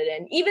voted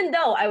in, even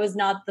though I was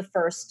not the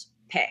first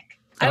pick.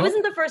 I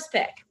wasn't the first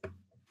pick.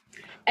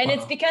 And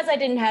it's because I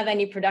didn't have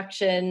any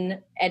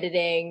production,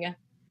 editing,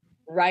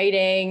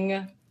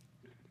 writing,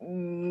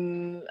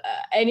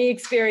 any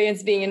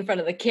experience being in front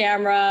of the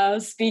camera,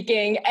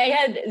 speaking. I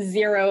had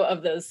zero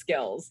of those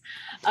skills.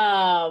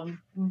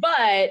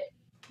 But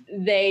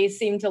they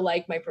seem to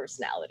like my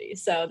personality.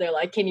 So they're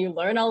like, can you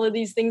learn all of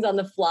these things on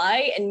the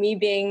fly? And me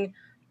being,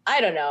 I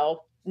don't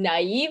know,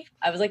 naive,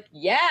 I was like,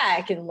 yeah,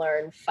 I can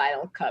learn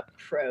Final Cut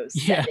Pro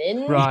 7.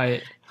 Yeah,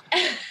 right.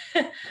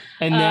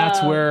 And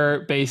that's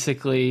where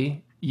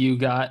basically you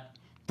got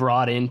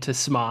brought into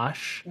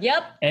Smosh.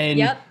 Yep.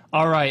 And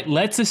all right,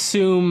 let's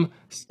assume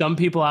some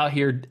people out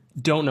here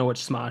don't know what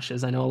Smosh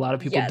is. I know a lot of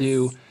people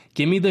do.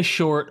 Give me the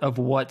short of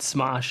what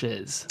Smosh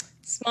is.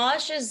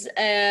 Smosh is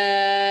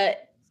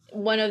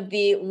one of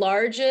the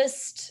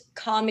largest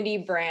comedy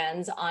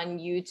brands on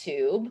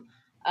YouTube.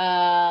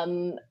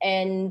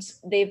 And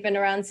they've been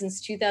around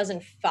since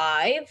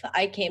 2005.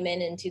 I came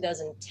in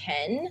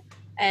 2010,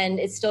 and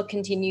it still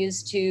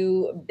continues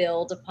to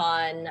build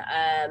upon,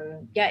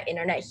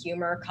 internet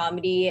humor,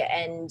 comedy,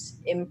 and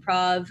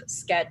improv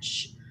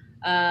sketch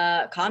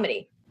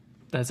comedy.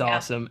 That's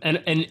awesome.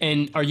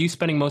 And are you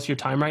spending most of your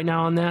time right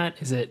now on that?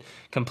 Is it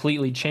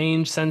completely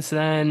changed since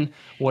then?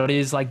 What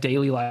is like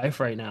daily life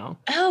right now?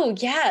 Oh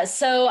yeah.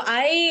 So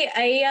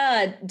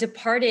I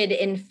departed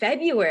in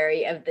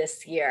February of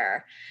this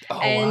year.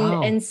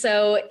 And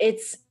so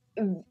it's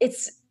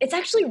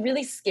actually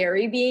really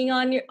scary being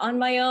on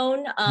my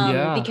own,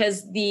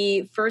 because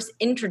the first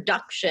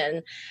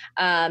introduction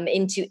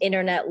into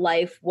internet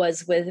life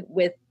was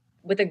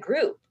with a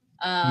group.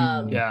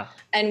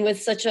 And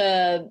with such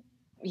a,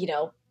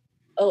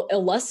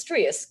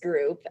 illustrious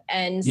group.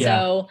 And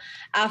so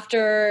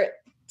after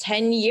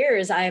 10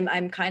 years,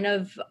 I'm kind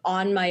of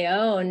on my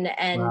own,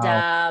 and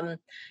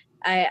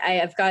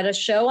I've got a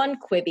show on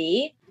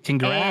Quibi.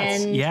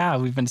 Congrats. Yeah,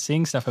 we've been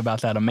seeing stuff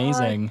about that.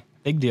 Amazing.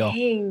 Big deal.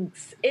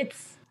 Thanks.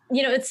 It's,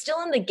 it's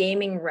still in the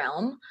gaming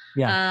realm.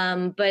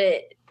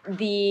 But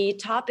the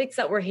topics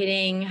that we're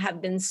hitting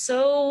have been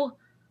so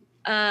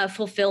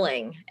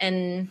fulfilling.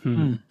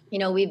 And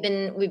we've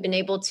been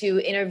able to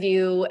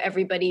interview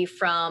everybody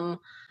from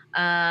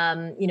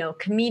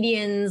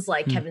comedians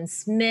like Kevin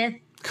Smith.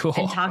 Cool.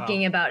 And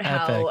talking about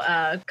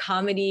how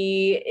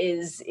comedy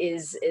is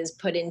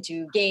put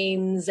into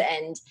games,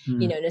 and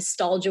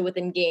nostalgia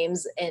within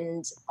games,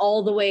 and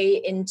all the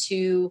way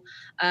into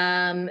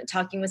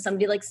talking with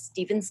somebody like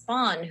Stephen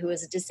Spahn, who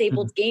is a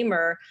disabled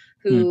gamer,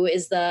 who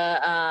is the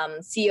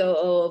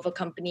COO of a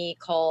company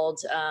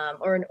called,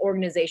 or an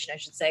organization, I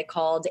should say,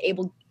 called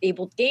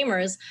Abled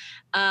Gamers.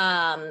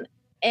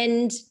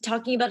 And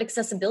talking about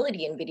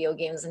accessibility in video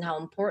games and how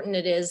important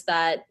it is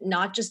that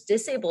not just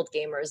disabled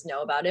gamers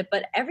know about it,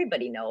 but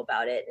everybody know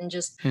about it, and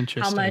just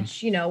how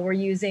much, we're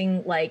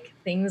using like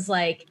things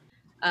like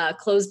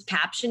closed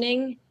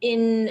captioning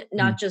in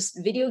not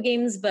just video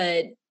games,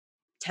 but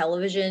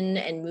television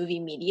and movie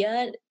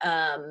media,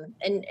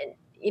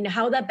 and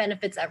how that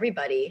benefits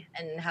everybody,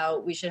 and how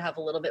we should have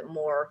a little bit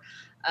more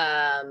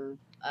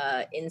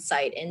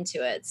insight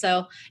into it.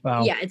 So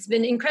it's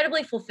been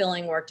incredibly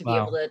fulfilling work to be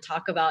able to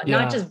talk about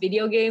not just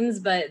video games,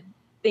 but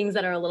things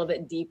that are a little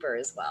bit deeper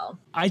as well.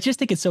 I just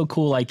think it's so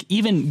cool. Like,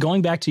 even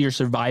going back to your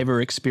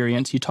Survivor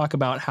experience, you talk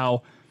about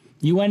how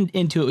you went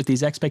into it with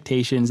these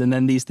expectations, and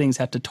then these things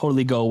have to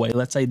totally go away.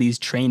 Let's say these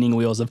training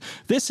wheels of,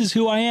 this is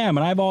who I am,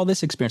 and I have all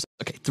this experience.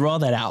 Okay, throw all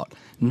that out.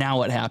 Now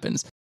what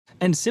happens?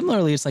 And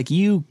similarly, it's like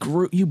you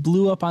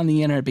blew up on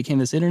the internet, became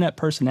this internet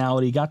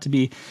personality, got to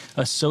be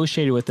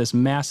associated with this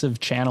massive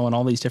channel and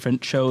all these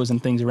different shows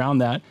and things around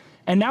that.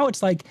 And now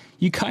it's like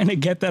you kind of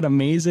get that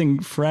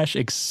amazing, fresh,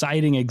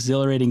 exciting,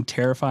 exhilarating,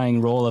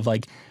 terrifying role of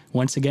like,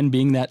 once again,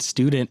 being that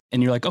student.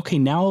 And you're like, okay,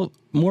 now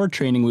more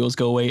training wheels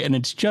go away and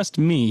it's just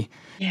me.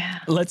 Yeah.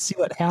 Let's see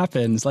what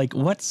happens. Like,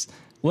 what's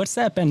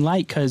that been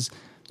like? Because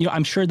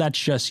I'm sure that's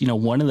just,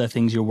 one of the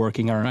things you're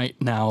working on right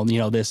now,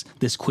 this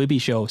Quibi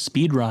show,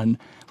 Speedrun.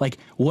 Like,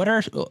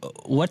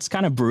 what's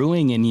kind of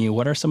brewing in you?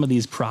 What are some of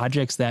these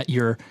projects that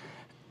you're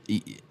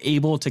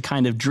able to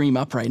kind of dream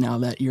up right now,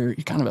 that you're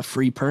kind of a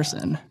free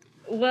person?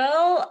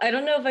 Well, I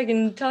don't know if I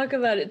can talk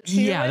about it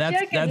too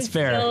much. That's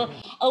fair. Still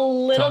a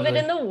little bit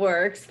in the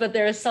works, but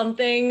there's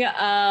something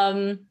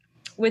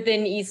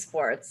within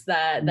esports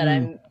that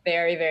I'm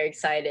very, very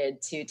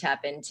excited to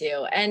tap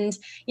into. And,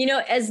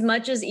 as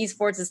much as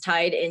esports is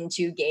tied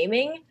into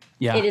gaming,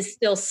 it is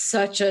still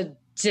such a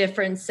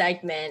different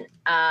segment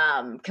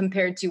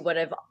compared to what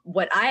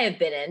I have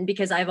been in,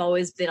 because I've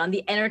always been on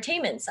the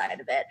entertainment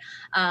side of it,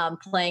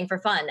 playing for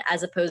fun,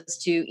 as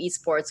opposed to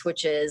esports,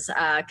 which is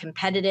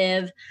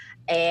competitive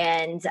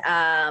and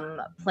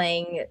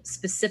playing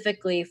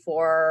specifically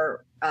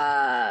for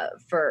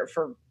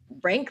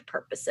rank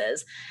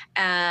purposes.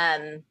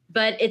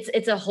 But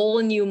it's a whole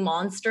new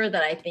monster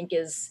that I think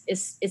is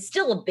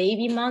still a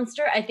baby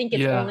monster. I think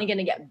it's only going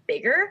to get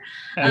bigger.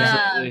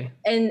 Absolutely.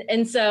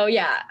 And so,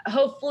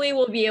 hopefully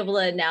we'll be able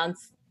to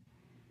announce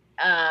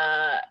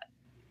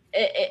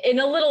in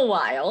a little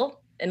while.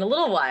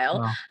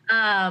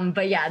 Wow.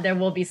 But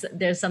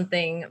there's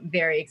something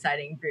very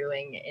exciting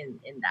brewing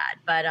in that.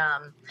 But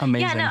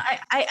amazing.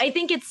 I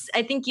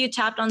think you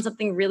tapped on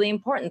something really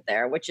important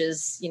there, which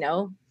is,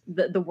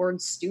 the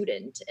word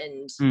student,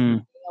 and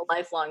being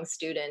lifelong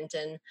student.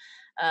 And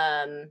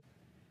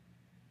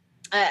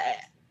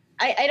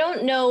I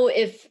don't know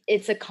if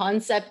it's a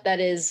concept that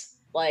is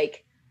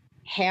like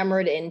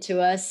hammered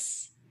into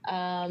us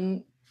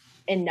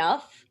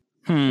enough.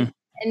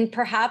 And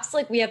perhaps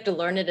like we have to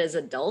learn it as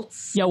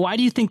adults. Yeah. Why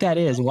do you think that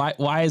is?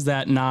 Why is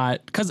that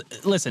not? Because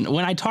listen,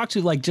 when I talk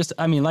to like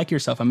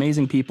yourself,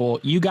 amazing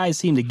people, you guys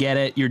seem to get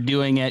it. You're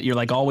doing it. You're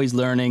like always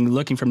learning,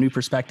 looking from new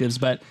perspectives.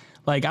 But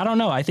like, I don't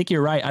know. I think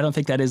you're right. I don't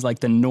think that is like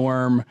the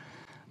norm,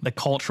 the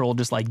cultural,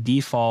 just like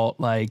default.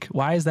 Like,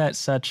 why is that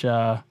such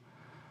a...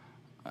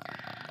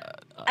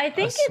 I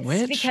think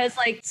it's because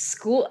like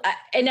school,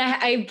 and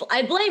I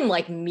blame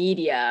like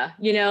media,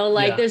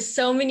 like there's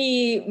so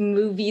many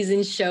movies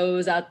and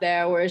shows out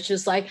there where it's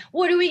just like,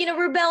 what are we going to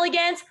rebel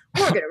against?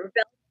 We're going to rebel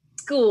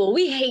against school.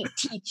 We hate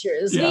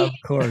teachers. Yeah, of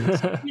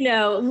course.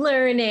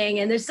 Learning,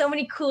 and there's so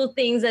many cool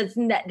things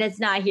that's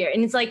not here.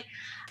 And it's like,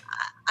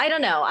 I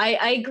don't know.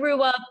 I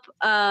grew up,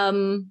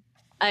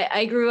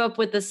 I grew up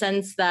with the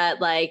sense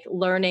that like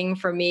learning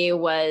for me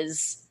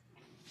was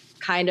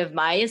kind of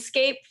my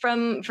escape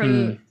from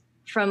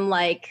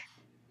like,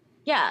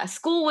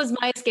 school was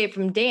my escape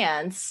from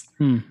dance.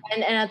 And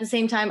at the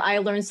same time, I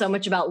learned so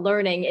much about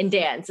learning in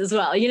dance as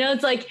well.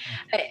 It's like,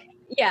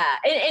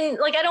 and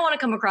like, I don't want to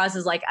come across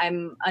as like,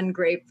 I'm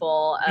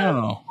ungrateful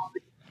all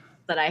the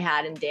that I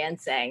had in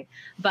dancing,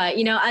 but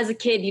as a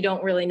kid, you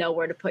don't really know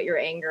where to put your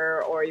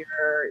anger or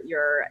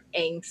your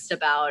angst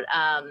about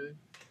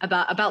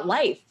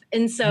life.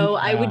 And so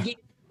I would use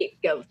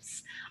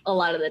scapegoats a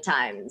lot of the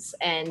times.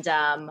 And,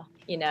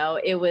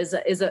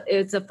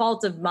 it's a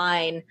fault of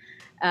mine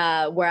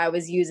where I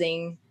was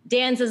using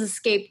dance as a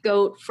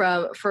scapegoat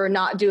for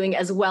not doing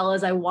as well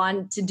as I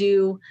wanted to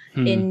do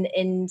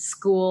in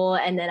school.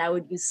 And then I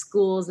would use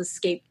school as a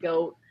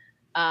scapegoat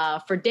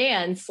for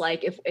dance.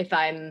 Like if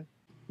I'm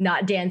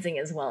not dancing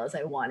as well as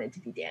I wanted to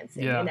be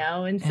dancing,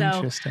 And so,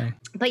 interesting.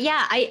 But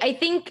yeah, I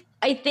think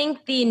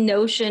the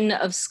notion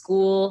of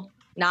school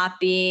not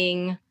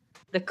being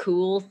the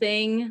cool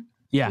thing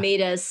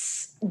made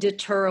us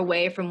deter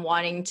away from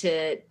wanting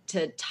to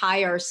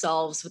tie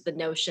ourselves with the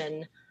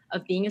notion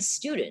of being a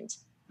student.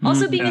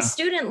 Also, being a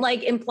student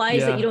like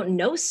implies that you don't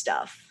know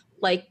stuff.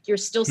 Like you're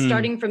still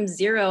starting from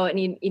zero, and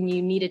you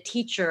need a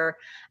teacher,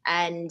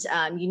 and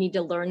you need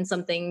to learn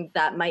something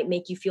that might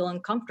make you feel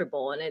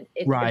uncomfortable. And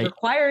it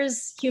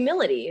requires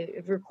humility.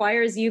 It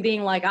requires you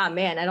being like, oh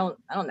man, I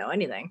don't know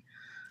anything.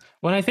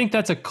 Well, I think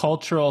that's a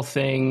cultural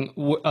thing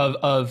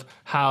of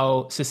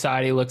how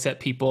society looks at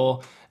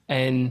people.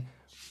 And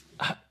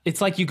it's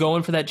like you go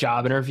in for that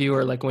job interview,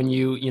 or like when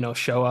you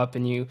show up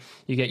and you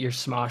get your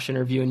Smosh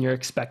interview and you're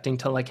expecting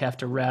to like have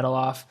to rattle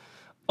off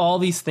all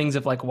these things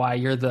of like why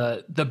you're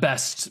the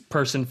best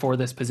person for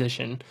this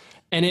position.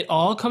 And it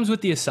all comes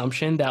with the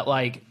assumption that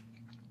like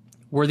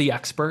we're the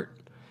expert.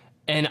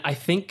 And I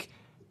think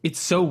it's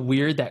so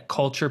weird that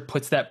culture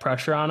puts that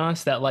pressure on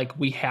us that like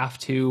we have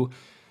to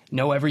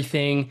know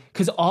everything,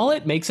 because all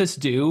it makes us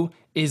do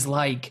is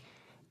like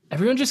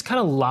everyone just kind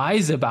of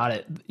lies about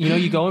it.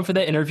 You go in for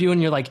that interview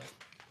and you're like,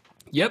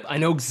 yep, I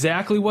know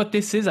exactly what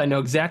this is. I know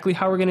exactly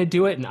how we're going to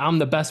do it. And I'm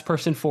the best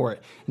person for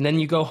it. And then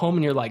you go home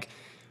and you're like,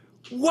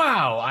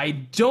 wow, I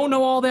don't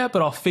know all that,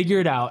 but I'll figure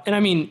it out. And I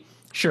mean,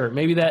 sure,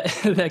 maybe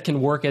that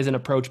can work as an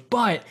approach,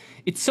 but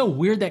it's so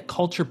weird that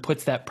culture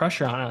puts that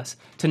pressure on us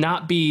to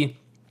not be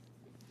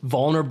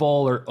vulnerable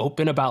or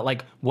open about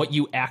like what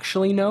you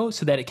actually know,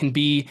 so that it can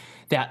be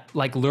that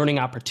like learning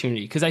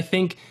opportunity. Because I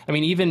think,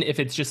 even if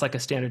it's just like a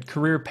standard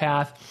career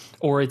path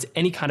or it's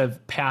any kind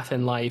of path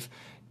in life,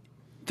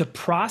 the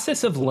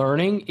process of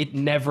learning, it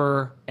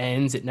never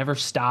ends, it never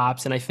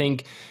stops. And I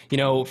think,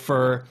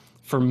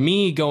 for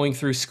me going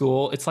through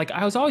school, it's like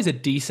I was always a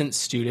decent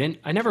student.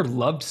 I never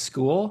loved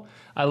school.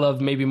 I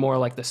loved maybe more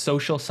like the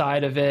social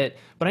side of it,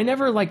 but I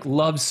never like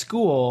loved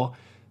school.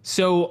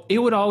 So it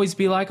would always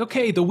be like,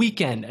 okay, the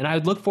weekend, and I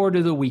would look forward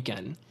to the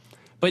weekend.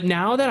 But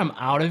now that I'm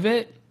out of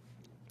it,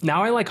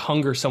 now I like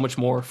hunger so much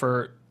more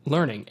for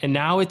learning. And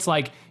now it's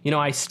like,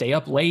 I stay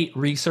up late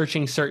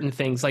researching certain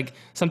things. Like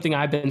something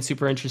I've been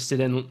super interested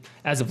in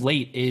as of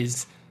late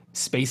is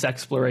space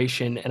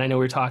exploration. And I know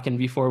we were talking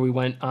before we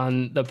went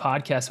on the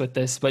podcast with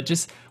this, but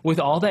just with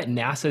all that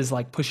NASA's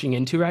like pushing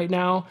into right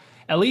now,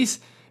 at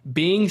least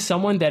being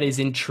someone that is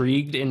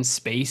intrigued in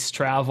space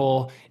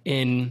travel,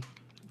 in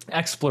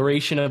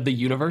exploration of the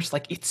universe,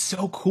 like it's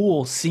so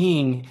cool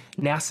seeing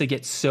NASA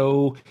get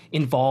so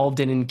involved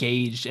and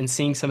engaged, and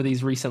seeing some of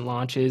these recent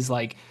launches,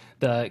 like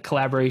the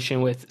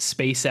collaboration with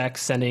SpaceX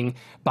sending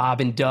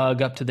Bob and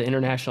Doug up to the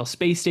International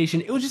Space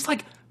Station. It was just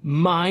like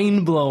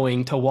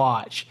mind-blowing to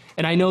watch.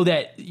 And I know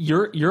that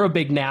you're a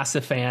big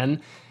NASA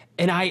fan,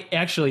 and I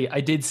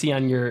did see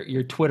on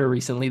your Twitter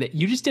recently that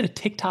you just did a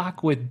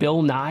TikTok with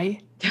Bill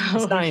Nye,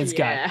 the science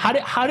guy.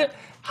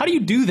 How do you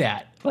do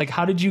that? Like,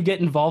 how did you get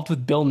involved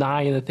with Bill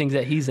Nye and the things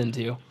that he's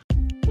into?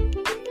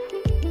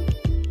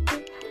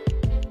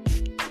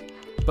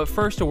 But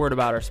first, a word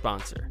about our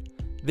sponsor.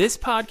 This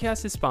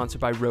podcast is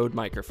sponsored by Rode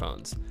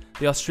Microphones,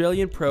 the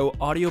Australian pro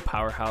audio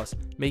powerhouse,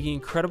 making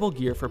incredible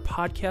gear for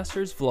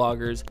podcasters,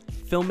 vloggers,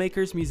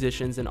 filmmakers,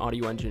 musicians, and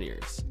audio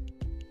engineers.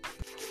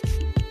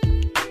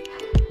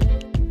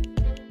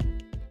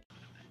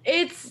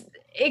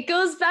 It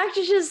goes back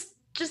to just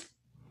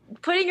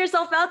putting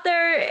yourself out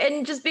there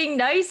and just being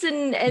nice,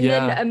 and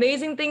then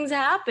amazing things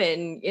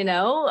happen, you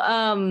know?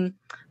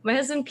 My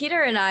husband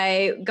Peter and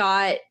I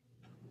got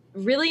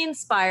really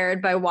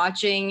inspired by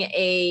watching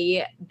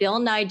a Bill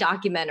Nye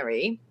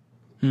documentary.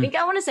 I think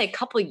I want to say a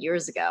couple of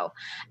years ago.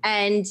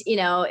 And, you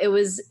know, it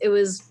was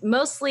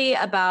mostly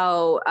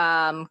about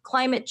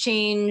climate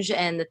change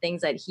and the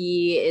things that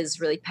he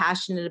is really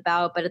passionate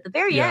about. But at the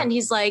very end,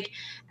 he's like,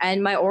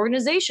 and my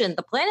organization,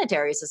 the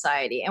Planetary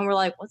Society. And we're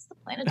like, what's the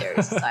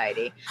Planetary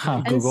Society?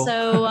 And Google.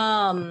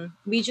 so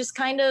we just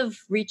kind of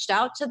reached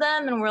out to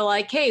them and we're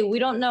like, hey, we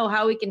don't know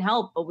how we can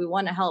help, but we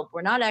want to help.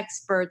 We're not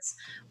experts.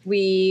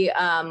 We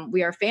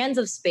are fans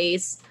of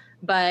space,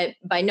 but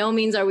by no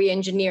means are we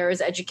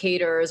engineers,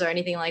 educators, or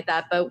anything like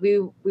that. But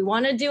we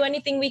want to do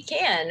anything we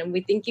can, and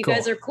we think you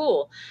guys are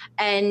cool.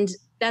 And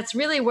that's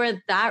really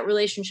where that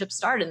relationship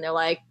started. And they're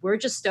like, we're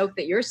just stoked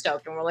that you're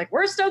stoked. And we're like,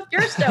 we're stoked,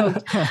 you're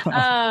stoked.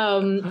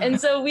 And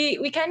so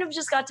we kind of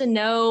just got to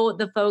know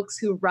the folks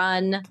who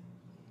run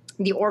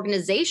the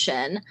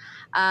organization.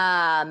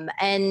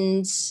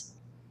 And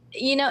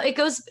you know, it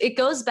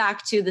goes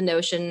back to the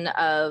notion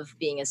of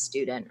being a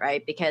student,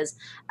 right? Because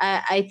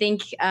I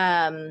think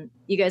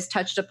you guys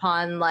touched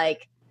upon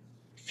like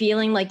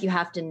feeling like you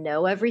have to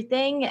know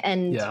everything.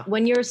 And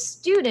when you're a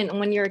student and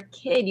when you're a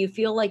kid, you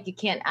feel like you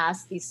can't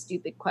ask these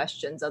stupid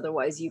questions.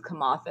 Otherwise you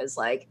come off as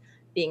like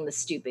being the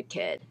stupid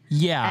kid.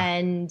 Yeah.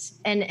 And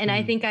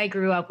I think I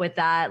grew up with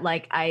that.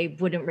 Like I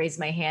wouldn't raise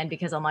my hand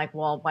because I'm like,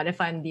 well, what if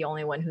I'm the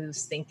only one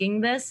who's thinking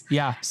this?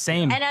 Yeah.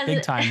 Same. And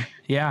big time.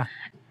 Yeah.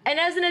 And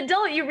as an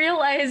adult, you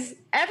realize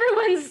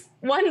everyone's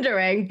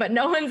wondering, but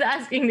no one's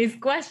asking these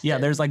questions. Yeah,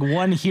 there's like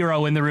one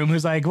hero in the room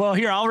who's like, well,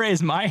 here, I'll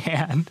raise my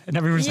hand. And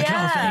everyone's like,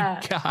 oh,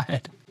 thank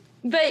God.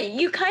 But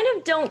you kind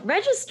of don't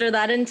register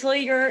that until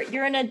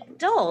you're an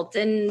adult.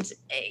 And,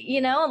 you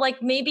know, like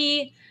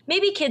maybe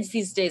kids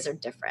these days are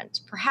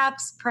different.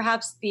 Perhaps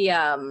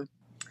the,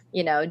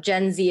 you know,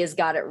 Gen Z has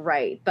got it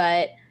right.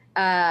 But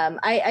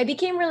I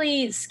became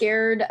really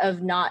scared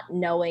of not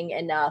knowing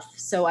enough.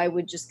 So I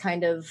would just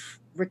kind of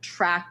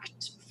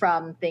retract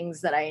from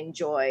things that I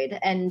enjoyed.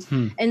 And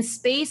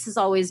space has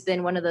always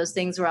been one of those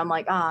things where I'm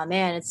like, oh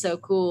man, it's so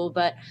cool.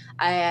 But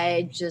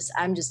I'm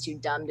just too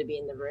dumb to be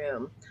in the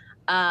room.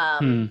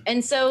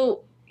 And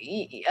so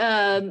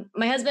my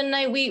husband and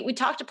I, we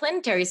talked to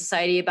Planetary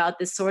Society about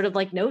this sort of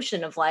like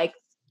notion of like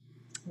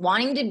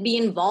wanting to be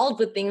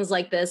involved with things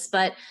like this,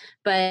 but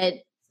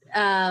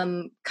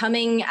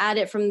coming at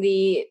it from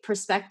the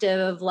perspective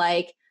of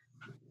like,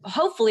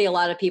 hopefully a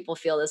lot of people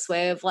feel this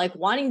way of like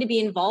wanting to be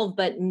involved,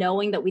 but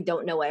knowing that we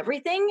don't know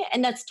everything,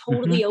 and that's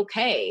totally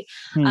okay.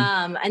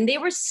 And they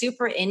were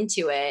super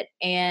into it.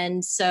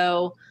 And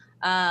so,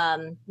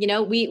 you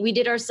know, we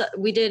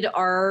did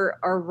our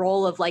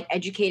role of like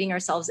educating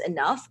ourselves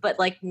enough, but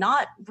like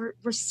we're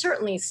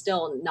certainly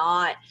still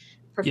not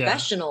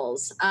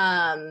professionals.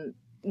 But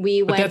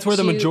that's where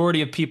the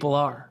majority of people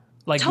are.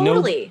 Like,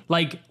 totally.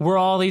 Like we're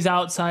all these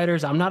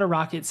outsiders. I'm not a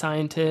rocket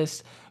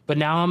scientist, but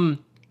now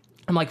I'm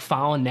like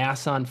following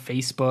NASA on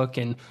Facebook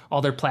and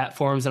all their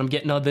platforms, and I'm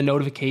getting all the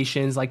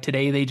notifications. Like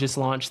today they just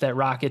launched that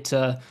rocket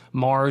to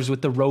Mars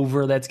with the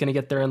rover that's going to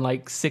get there in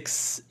like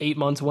 6-8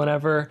 months,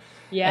 whenever.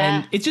 Yeah.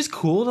 And it's just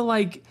cool to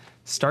like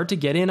start to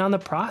get in on the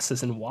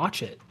process and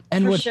watch it.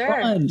 And what's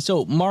fun,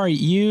 so Mari,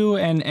 you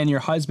and your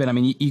husband, I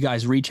mean, you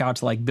guys reach out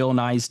to like Bill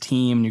Nye's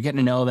team, and you're getting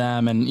to know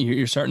them, and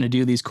you're starting to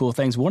do these cool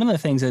things. One of the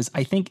things is,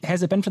 I think,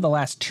 has it been for the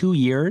last 2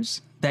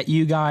 years that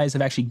you guys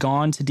have actually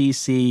gone to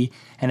DC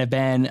and have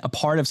been a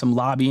part of some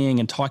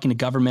lobbying and talking to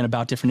government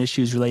about different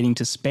issues relating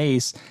to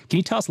space? Can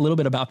you tell us a little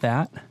bit about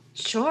that?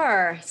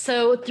 Sure.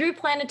 So through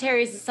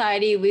Planetary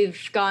Society,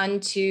 we've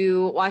gone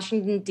to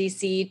Washington,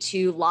 D.C.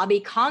 to lobby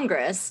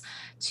Congress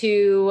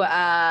to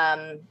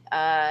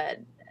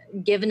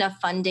give enough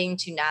funding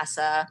to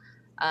NASA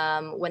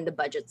when the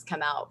budgets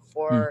come out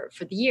for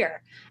the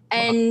year.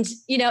 And,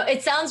 you know,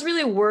 it sounds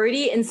really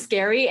wordy and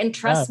scary. And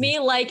trust me,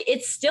 like,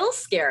 it's still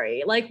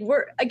scary. Like,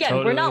 we're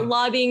not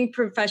lobbying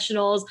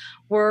professionals.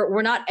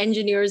 We're not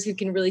engineers who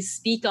can really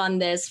speak on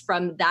this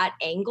from that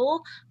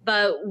angle.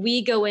 But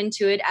we go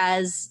into it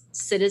as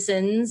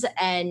citizens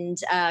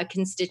and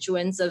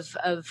constituents of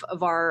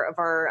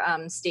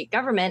our state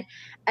government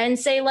and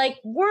say, like,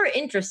 we're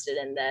interested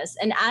in this.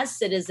 And as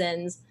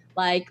citizens,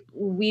 like,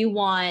 we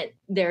want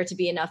there to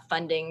be enough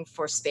funding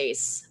for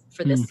space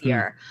for this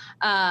year.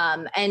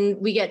 And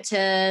we get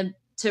to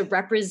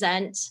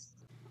represent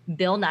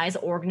Bill Nye's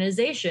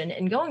organization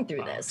in going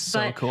through this.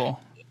 So cool.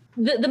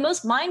 The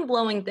most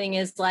mind-blowing thing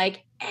is,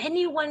 like,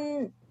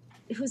 anyone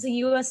who's a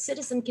U.S.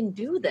 citizen can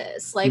do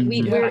this. Like,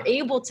 we're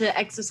able to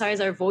exercise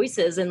our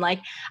voices. And, like,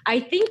 I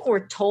think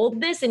we're told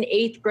this in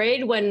 8th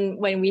grade when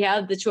we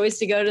have the choice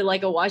to go to,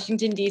 like, a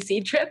Washington,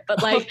 D.C. trip.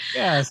 But, like...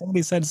 yeah,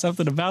 somebody said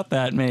something about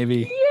that,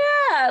 maybe.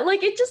 Yeah,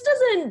 like, it just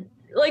doesn't,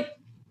 like,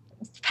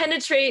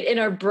 penetrate in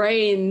our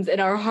brains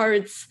and our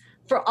hearts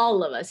for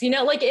all of us,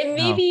 like it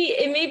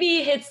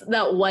maybe hits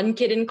that one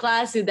kid in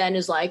class who then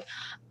is like,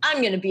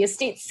 I'm going to be a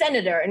state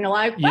senator. And you're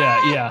like,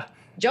 yeah.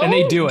 Joe, And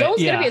they do it.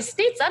 Joe's going to be a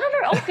state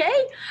senator.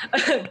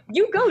 Okay.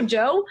 You go,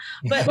 Joe.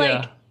 But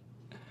like,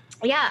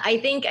 I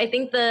think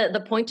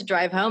the point to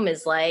drive home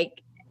is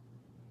like,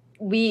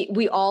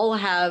 we all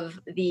have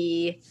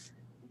the,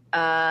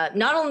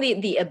 not only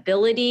the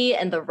ability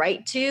and the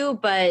right to,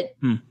 but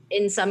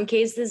in some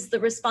cases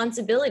the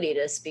responsibility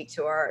to speak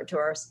to our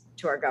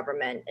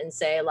government and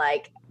say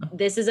like,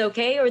 this is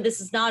okay or this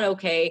is not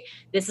okay.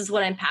 This is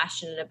what I'm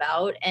passionate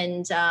about.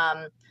 And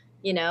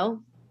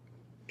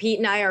Pete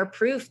and I are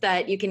proof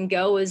that you can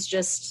go as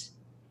just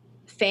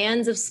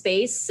fans of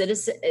space,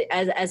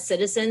 as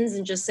citizens,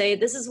 and just say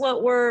this is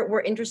what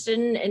we're interested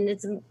in, and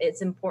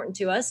it's important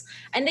to us.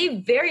 And they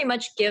very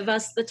much give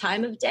us the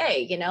time of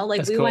day. Like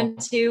That's we cool.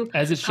 went to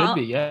as it should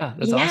be. Yeah,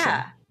 that's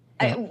awesome.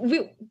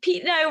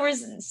 Pete and I were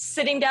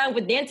sitting down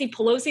with Nancy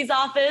Pelosi's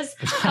office,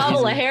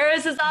 Kamala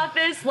Harris's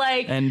office,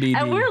 like, NBD.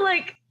 And we're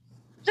like,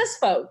 just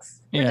folks.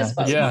 We're just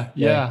folks.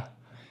 Yeah.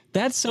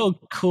 That's so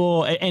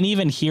cool. And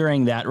even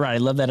hearing that, right, I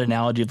love that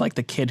analogy of like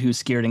the kid who's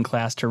scared in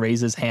class to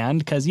raise his hand.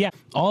 Because,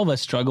 all of us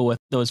struggle with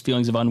those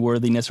feelings of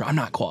unworthiness or I'm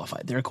not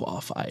qualified. They're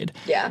qualified.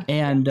 Yeah.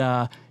 And,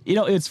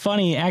 it's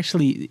funny,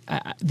 actually,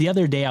 the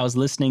other day I was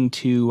listening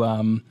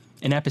to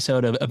an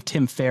episode of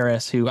Tim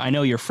Ferriss, who I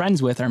know you're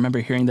friends with. I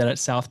remember hearing that at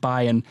South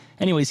by. And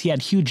anyways, he had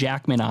Hugh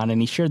Jackman on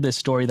and he shared this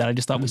story that I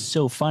just thought was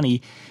so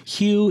funny.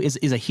 Hugh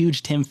is a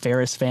huge Tim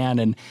Ferriss fan,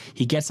 and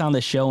he gets on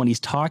the show and he's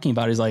talking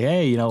about it. He's like,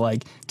 hey,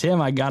 like,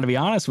 Tim, I got to be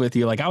honest with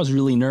you. Like, I was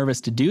really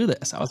nervous to do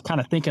this. I was kind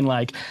of thinking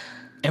like,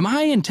 am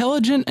I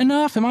intelligent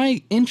enough? Am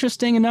I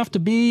interesting enough to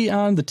be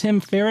on the Tim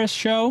Ferriss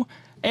show?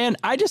 And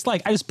I just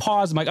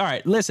paused. I'm like, all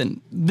right,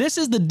 listen, this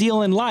is the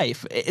deal in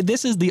life.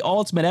 This is the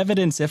ultimate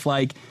evidence.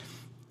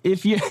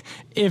 If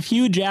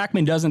Hugh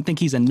Jackman doesn't think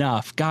he's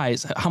enough,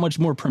 guys, how much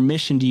more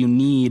permission do you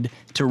need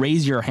to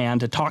raise your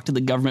hand, to talk to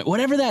the government?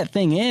 Whatever that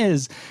thing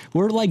is,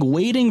 we're like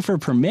waiting for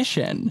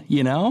permission,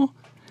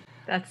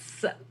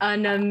 That's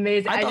an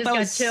amazing. I just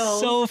got chills.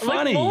 So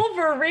funny. Like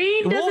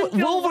Wolverine doesn't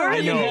feel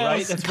Wolverine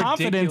has That's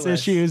confidence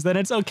ridiculous. issues. Then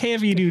it's okay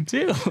if you do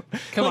too.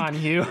 Come on,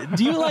 Hugh.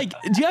 do you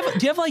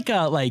have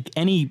like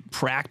any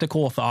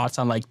practical thoughts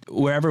on like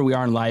wherever we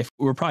are in life?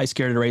 We're probably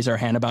scared to raise our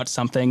hand about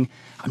something.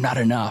 I'm not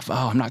enough.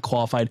 Oh, I'm not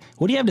qualified.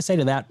 What do you have to say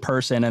to that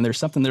person? And there's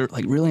something they're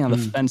like really on the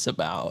fence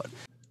about.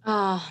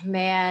 Oh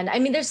man. I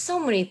mean, there's so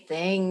many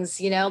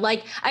things,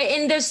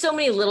 and there's so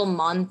many little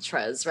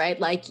mantras, right?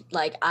 Like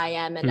I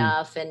am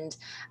enough and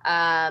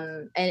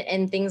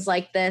things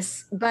like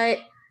this. But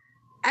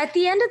at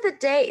the end of the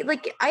day,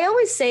 like I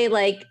always say,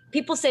 like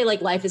people say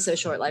like life is so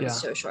short, is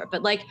so short.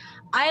 But like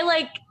I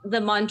like the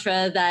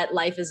mantra that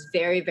life is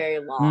very, very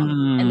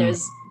long. And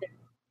there's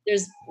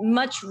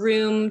much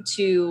room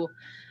to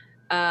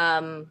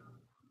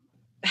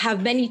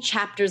have many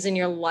chapters in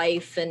your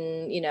life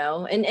and,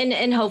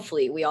 and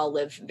hopefully we all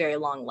live very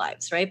long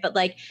lives. Right. But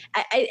like,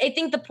 I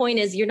think the point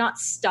is you're not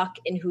stuck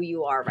in who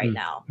you are right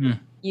now.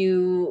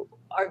 You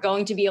are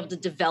going to be able to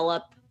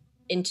develop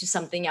into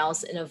something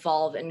else and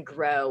evolve and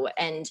grow.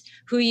 And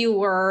who you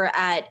were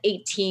at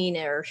 18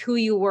 or who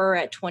you were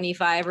at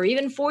 25 or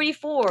even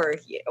 44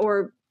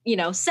 or,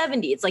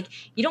 70, it's like,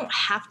 you don't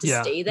have to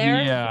stay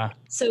there. Yeah.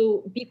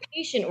 So be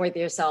patient with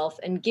yourself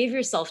and give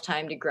yourself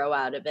time to grow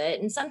out of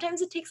it. And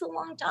sometimes it takes a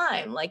long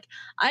time. Like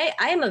I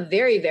am a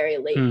very, very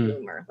late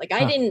bloomer. Like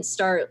I didn't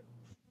start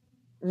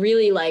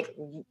really like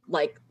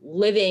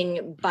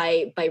living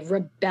by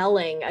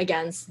rebelling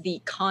against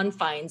the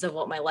confines of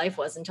what my life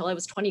was until I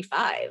was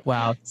 25.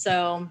 Wow.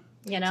 So,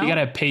 So you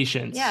gotta have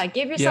patience. Yeah.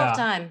 Give yourself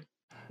time.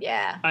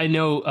 Yeah. I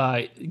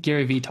know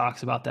Gary Vee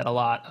talks about that a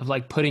lot, of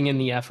like putting in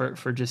the effort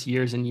for just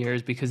years and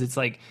years, because it's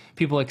like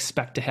people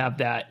expect to have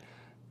that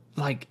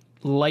like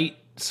light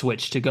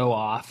switch to go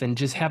off and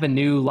just have a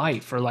new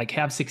life or like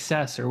have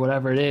success or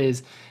whatever it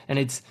is. And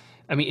it's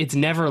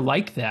never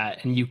like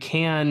that. And you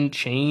can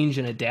change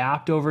and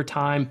adapt over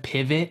time,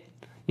 pivot,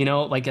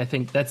 like I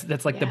think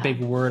that's like the big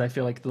word. I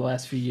feel like the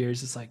last few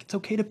years, it's like, it's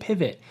okay to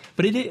pivot,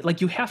 but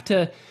like you have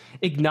to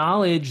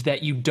acknowledge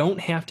that you don't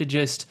have to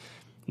just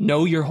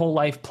know your whole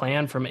life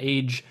plan from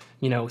age,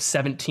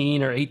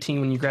 17 or 18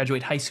 when you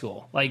graduate high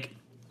school. Like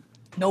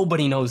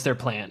nobody knows their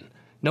plan.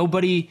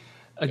 Nobody,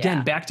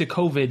 again, back to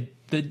COVID,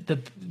 the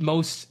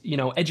most,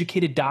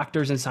 educated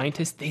doctors and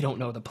scientists, they don't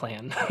know the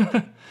plan.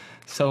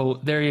 So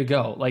there you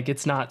go. Like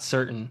it's not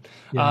certain.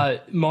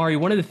 Mari,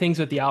 one of the things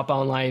with the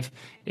Outbound Life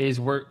is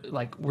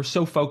we're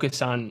so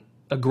focused on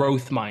a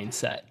growth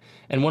mindset.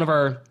 And one of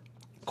our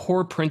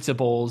core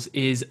principles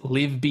is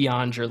live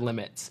beyond your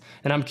limits.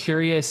 And I'm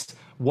curious,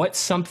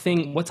 what's a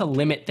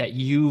limit that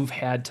you've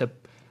had to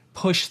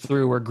push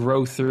through or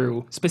grow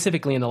through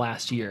specifically in the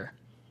last year?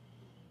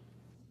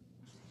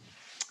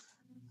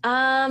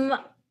 Gosh,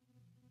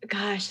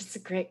 that's a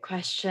great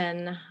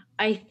question.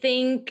 I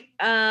think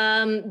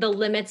the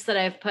limits that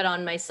I've put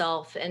on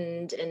myself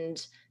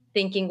and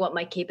thinking what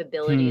my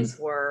capabilities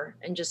were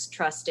and just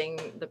trusting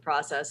the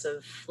process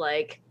of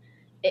like,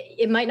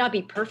 it might not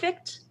be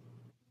perfect,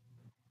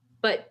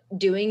 but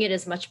doing it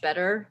is much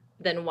better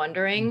than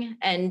wondering.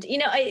 And, you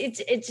know,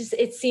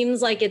 it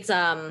seems like it's,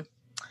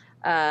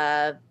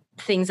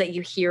 things that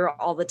you hear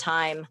all the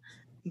time.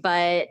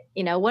 But,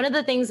 you know, one of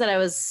the things that I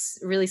was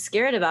really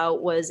scared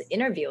about was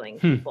interviewing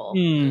people.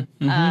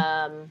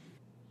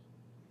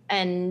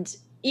 And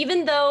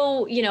even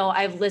though, you know,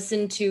 I've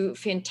listened to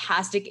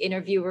fantastic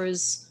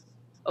interviewers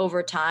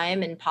over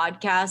time and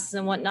podcasts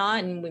and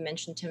whatnot, and we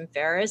mentioned Tim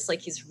Ferriss,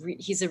 like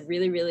he's a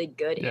really, really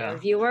good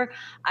interviewer.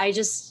 I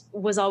just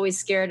was always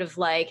scared of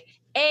like,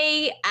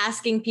 A,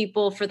 asking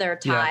people for their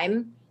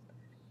time,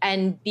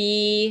 and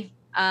B,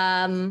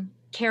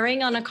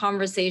 carrying on a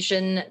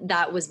conversation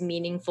that was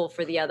meaningful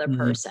for the other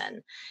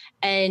person.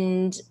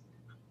 And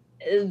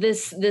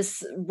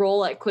this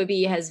role at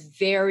Quibi has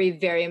very,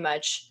 very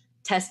much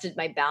tested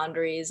my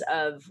boundaries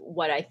of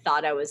what I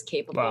thought I was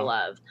capable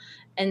of.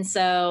 And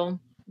so,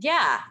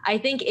 yeah, I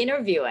think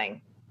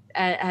interviewing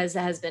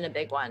has been a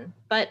big one.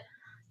 But,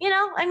 you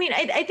know, I mean,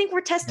 I think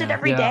we're tested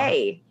every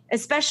day,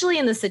 especially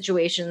in the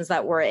situations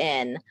that we're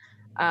in.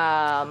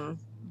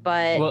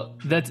 But well,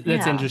 that's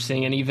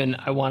interesting. And even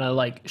I want to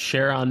like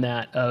share on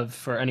that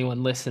for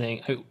anyone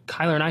listening,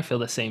 Kyler and I feel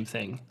the same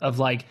thing of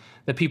like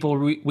the people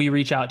we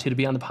reach out to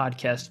be on the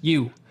podcast.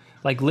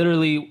 Like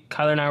literally,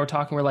 Kyler and I were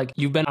talking. We're like,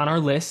 you've been on our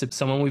list of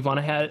someone we want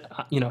to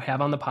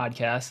have on the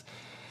podcast,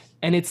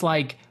 and it's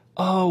like,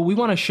 oh, we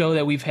want to show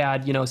that we've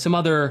had some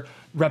other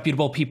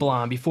reputable people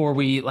on before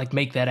we like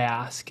make that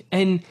ask,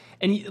 and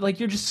like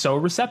you're just so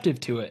receptive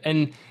to it,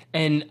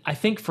 and I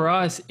think for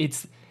us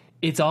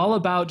it's all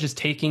about just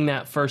taking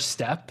that first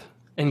step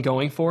and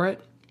going for it,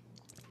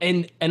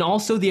 and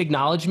also the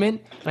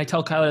acknowledgement. And I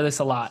tell Kyler this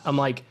a lot. I'm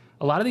like,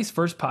 a lot of these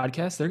first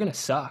podcasts, they're going to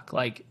suck.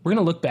 Like we're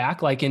going to look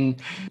back like in,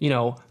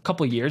 a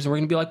couple of years and we're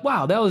going to be like,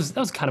 wow, that was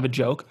kind of a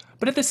joke.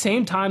 But at the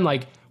same time,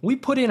 like we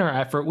put in our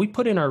effort, we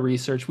put in our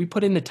research, we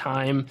put in the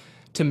time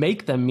to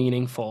make them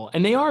meaningful,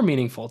 and they are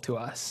meaningful to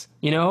us,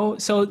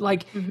 So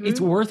like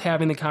it's worth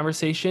having the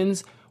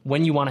conversations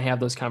when you want to have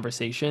those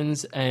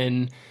conversations,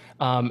 and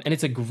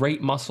it's a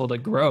great muscle to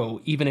grow,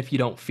 even if you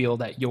don't feel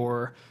that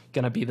you're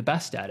going to be the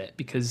best at it,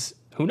 because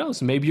who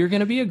knows, maybe you're going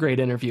to be a great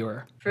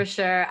interviewer. For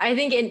sure. I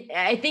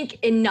think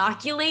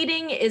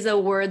inoculating is a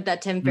word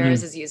that Tim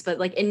Ferriss has used, but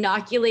like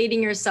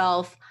inoculating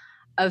yourself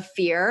of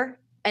fear,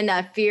 and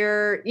that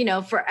fear,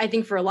 I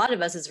think for a lot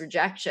of us is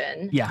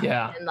rejection.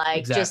 Yeah. And like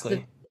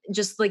exactly.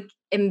 just like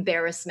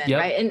embarrassment.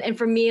 Right. And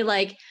for me,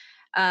 like,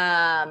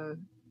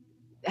 having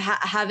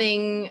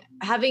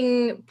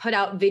put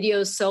out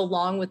videos so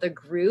long with a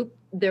group,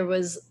 there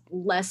was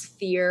less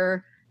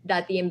fear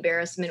that the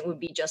embarrassment would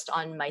be just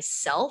on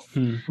myself.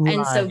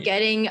 And so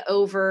getting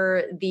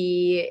over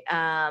the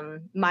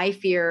my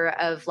fear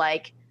of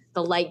like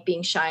the light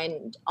being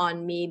shined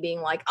on me, being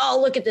like, oh,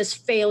 look at this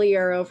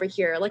failure over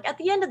here. Like at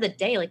the end of the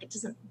day, like it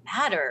doesn't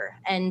matter.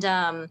 And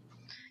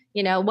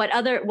what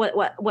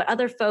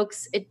other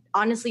folks, it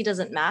honestly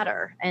doesn't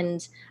matter.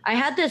 And I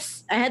had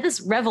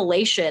this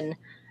revelation,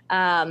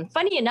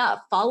 funny enough,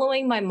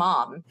 following my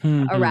mom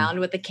around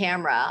with the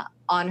camera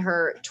on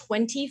her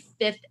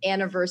 25th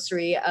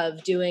anniversary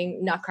of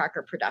doing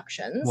Nutcracker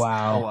Productions.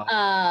 Wow.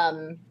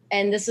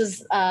 And this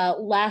was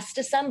last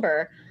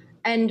December,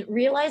 and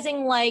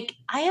realizing like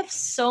I have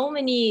so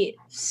many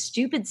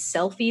stupid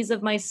selfies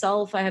of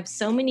myself. I have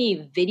so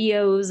many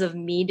videos of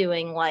me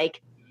doing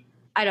like,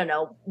 I don't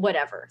know,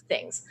 whatever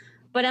things.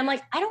 But I'm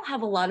like, I don't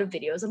have a lot of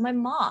videos of my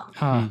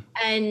mom.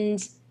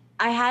 And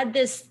I had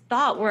this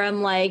thought where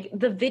I'm like,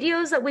 the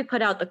videos that we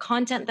put out, the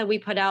content that we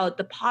put out,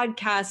 the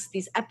podcasts,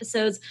 these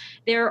episodes,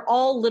 they're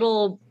all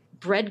little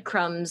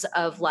breadcrumbs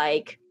of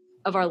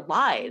our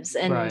lives.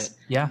 And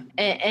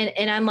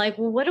and I'm like,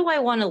 well, what do I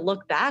want to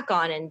look back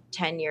on in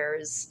 10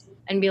 years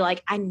and be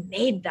like, I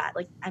made that.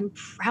 Like, I'm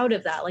proud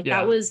of that. Like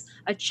that was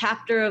a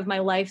chapter of my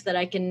life that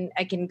I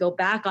can go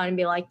back on and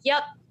be like,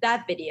 yep,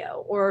 that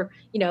video, or,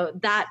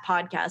 that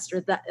podcast,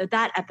 or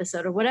that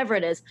episode, or whatever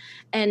it is.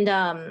 And,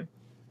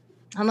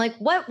 I'm like,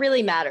 what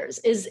really matters?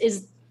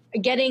 Is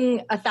getting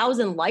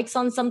 1,000 likes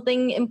on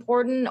something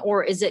important,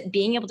 or is it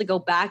being able to go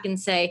back and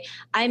say,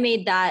 I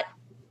made that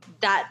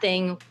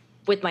thing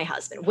with my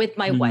husband, with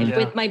my wife,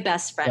 with my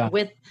best friend,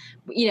 with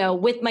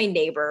my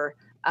neighbor.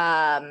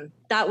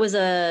 That was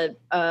a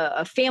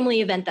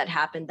family event that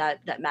happened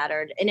that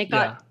mattered, and it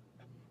got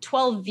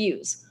 12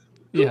 views.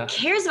 Who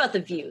cares about the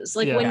views?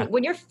 Like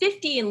when you're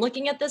 50 and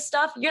looking at this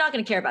stuff, you're not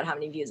going to care about how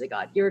many views it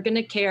got. You're going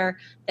to care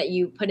that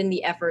you put in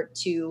the effort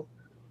to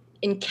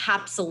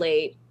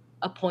encapsulate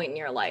a point in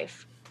your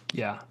life.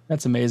 Yeah,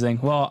 that's amazing.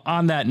 Well,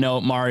 on that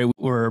note, Mari,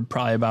 we're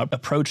probably about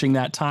approaching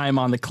that time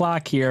on the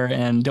clock here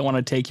and don't want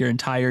to take your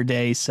entire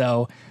day.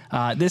 So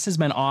this has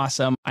been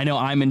awesome. I know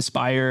I'm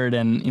inspired,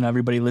 and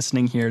everybody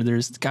listening here,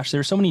 there's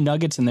so many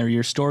nuggets in there.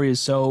 Your story is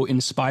so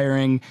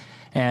inspiring,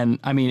 and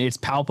I mean, it's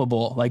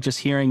palpable. Like just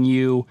hearing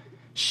you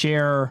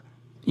share,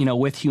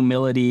 with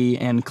humility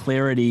and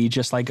clarity,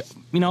 just like,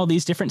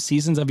 these different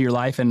seasons of your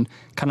life, and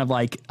kind of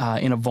like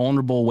in a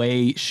vulnerable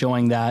way,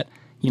 showing that,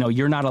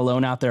 you're not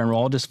alone out there and we're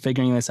all just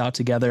figuring this out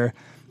together.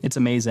 It's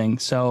amazing.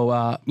 So,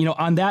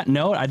 on that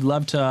note, I'd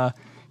love to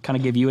kind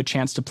of give you a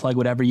chance to plug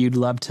whatever you'd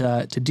love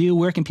to do.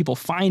 Where can people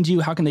find you?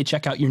 How can they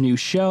check out your new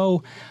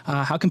show?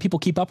 How can people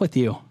keep up with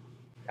you?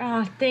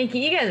 Oh, thank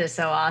you. You guys are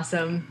so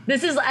awesome.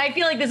 I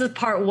feel like this is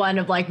part one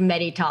of like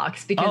many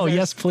talks because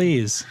yes,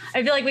 please.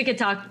 I feel like we could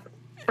talk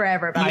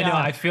forever about I know.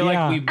 I feel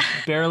like we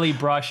barely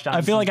brushed on.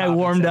 I feel like I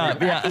warmed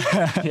up.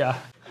 Yeah. Yeah.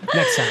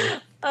 Next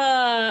time.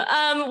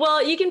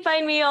 Well, you can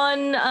find me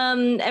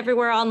on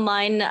everywhere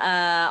online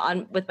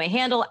with my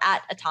handle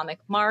at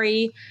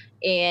AtomicMari.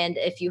 And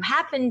if you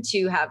happen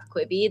to have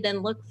Quibi, then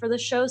look for the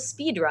show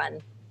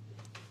Speedrun.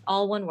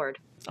 All one word.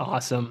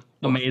 Awesome.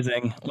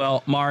 Amazing.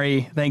 Well,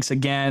 Mari, thanks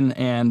again.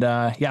 And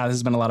this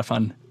has been a lot of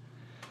fun.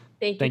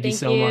 Thank you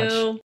so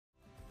much.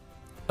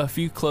 A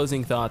few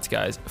closing thoughts,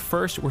 guys.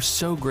 First, we're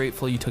so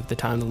grateful you took the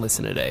time to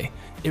listen today.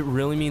 It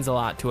really means a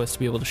lot to us to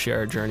be able to share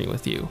our journey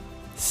with you.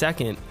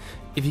 Second,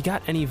 if you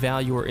got any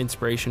value or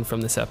inspiration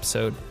from this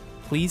episode,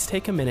 please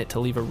take a minute to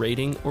leave a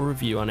rating or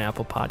review on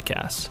Apple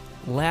Podcasts.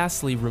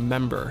 Lastly,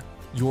 remember,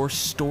 your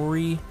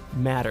story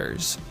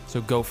matters.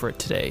 So go for it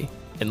today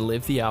and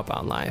live the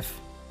outbound life.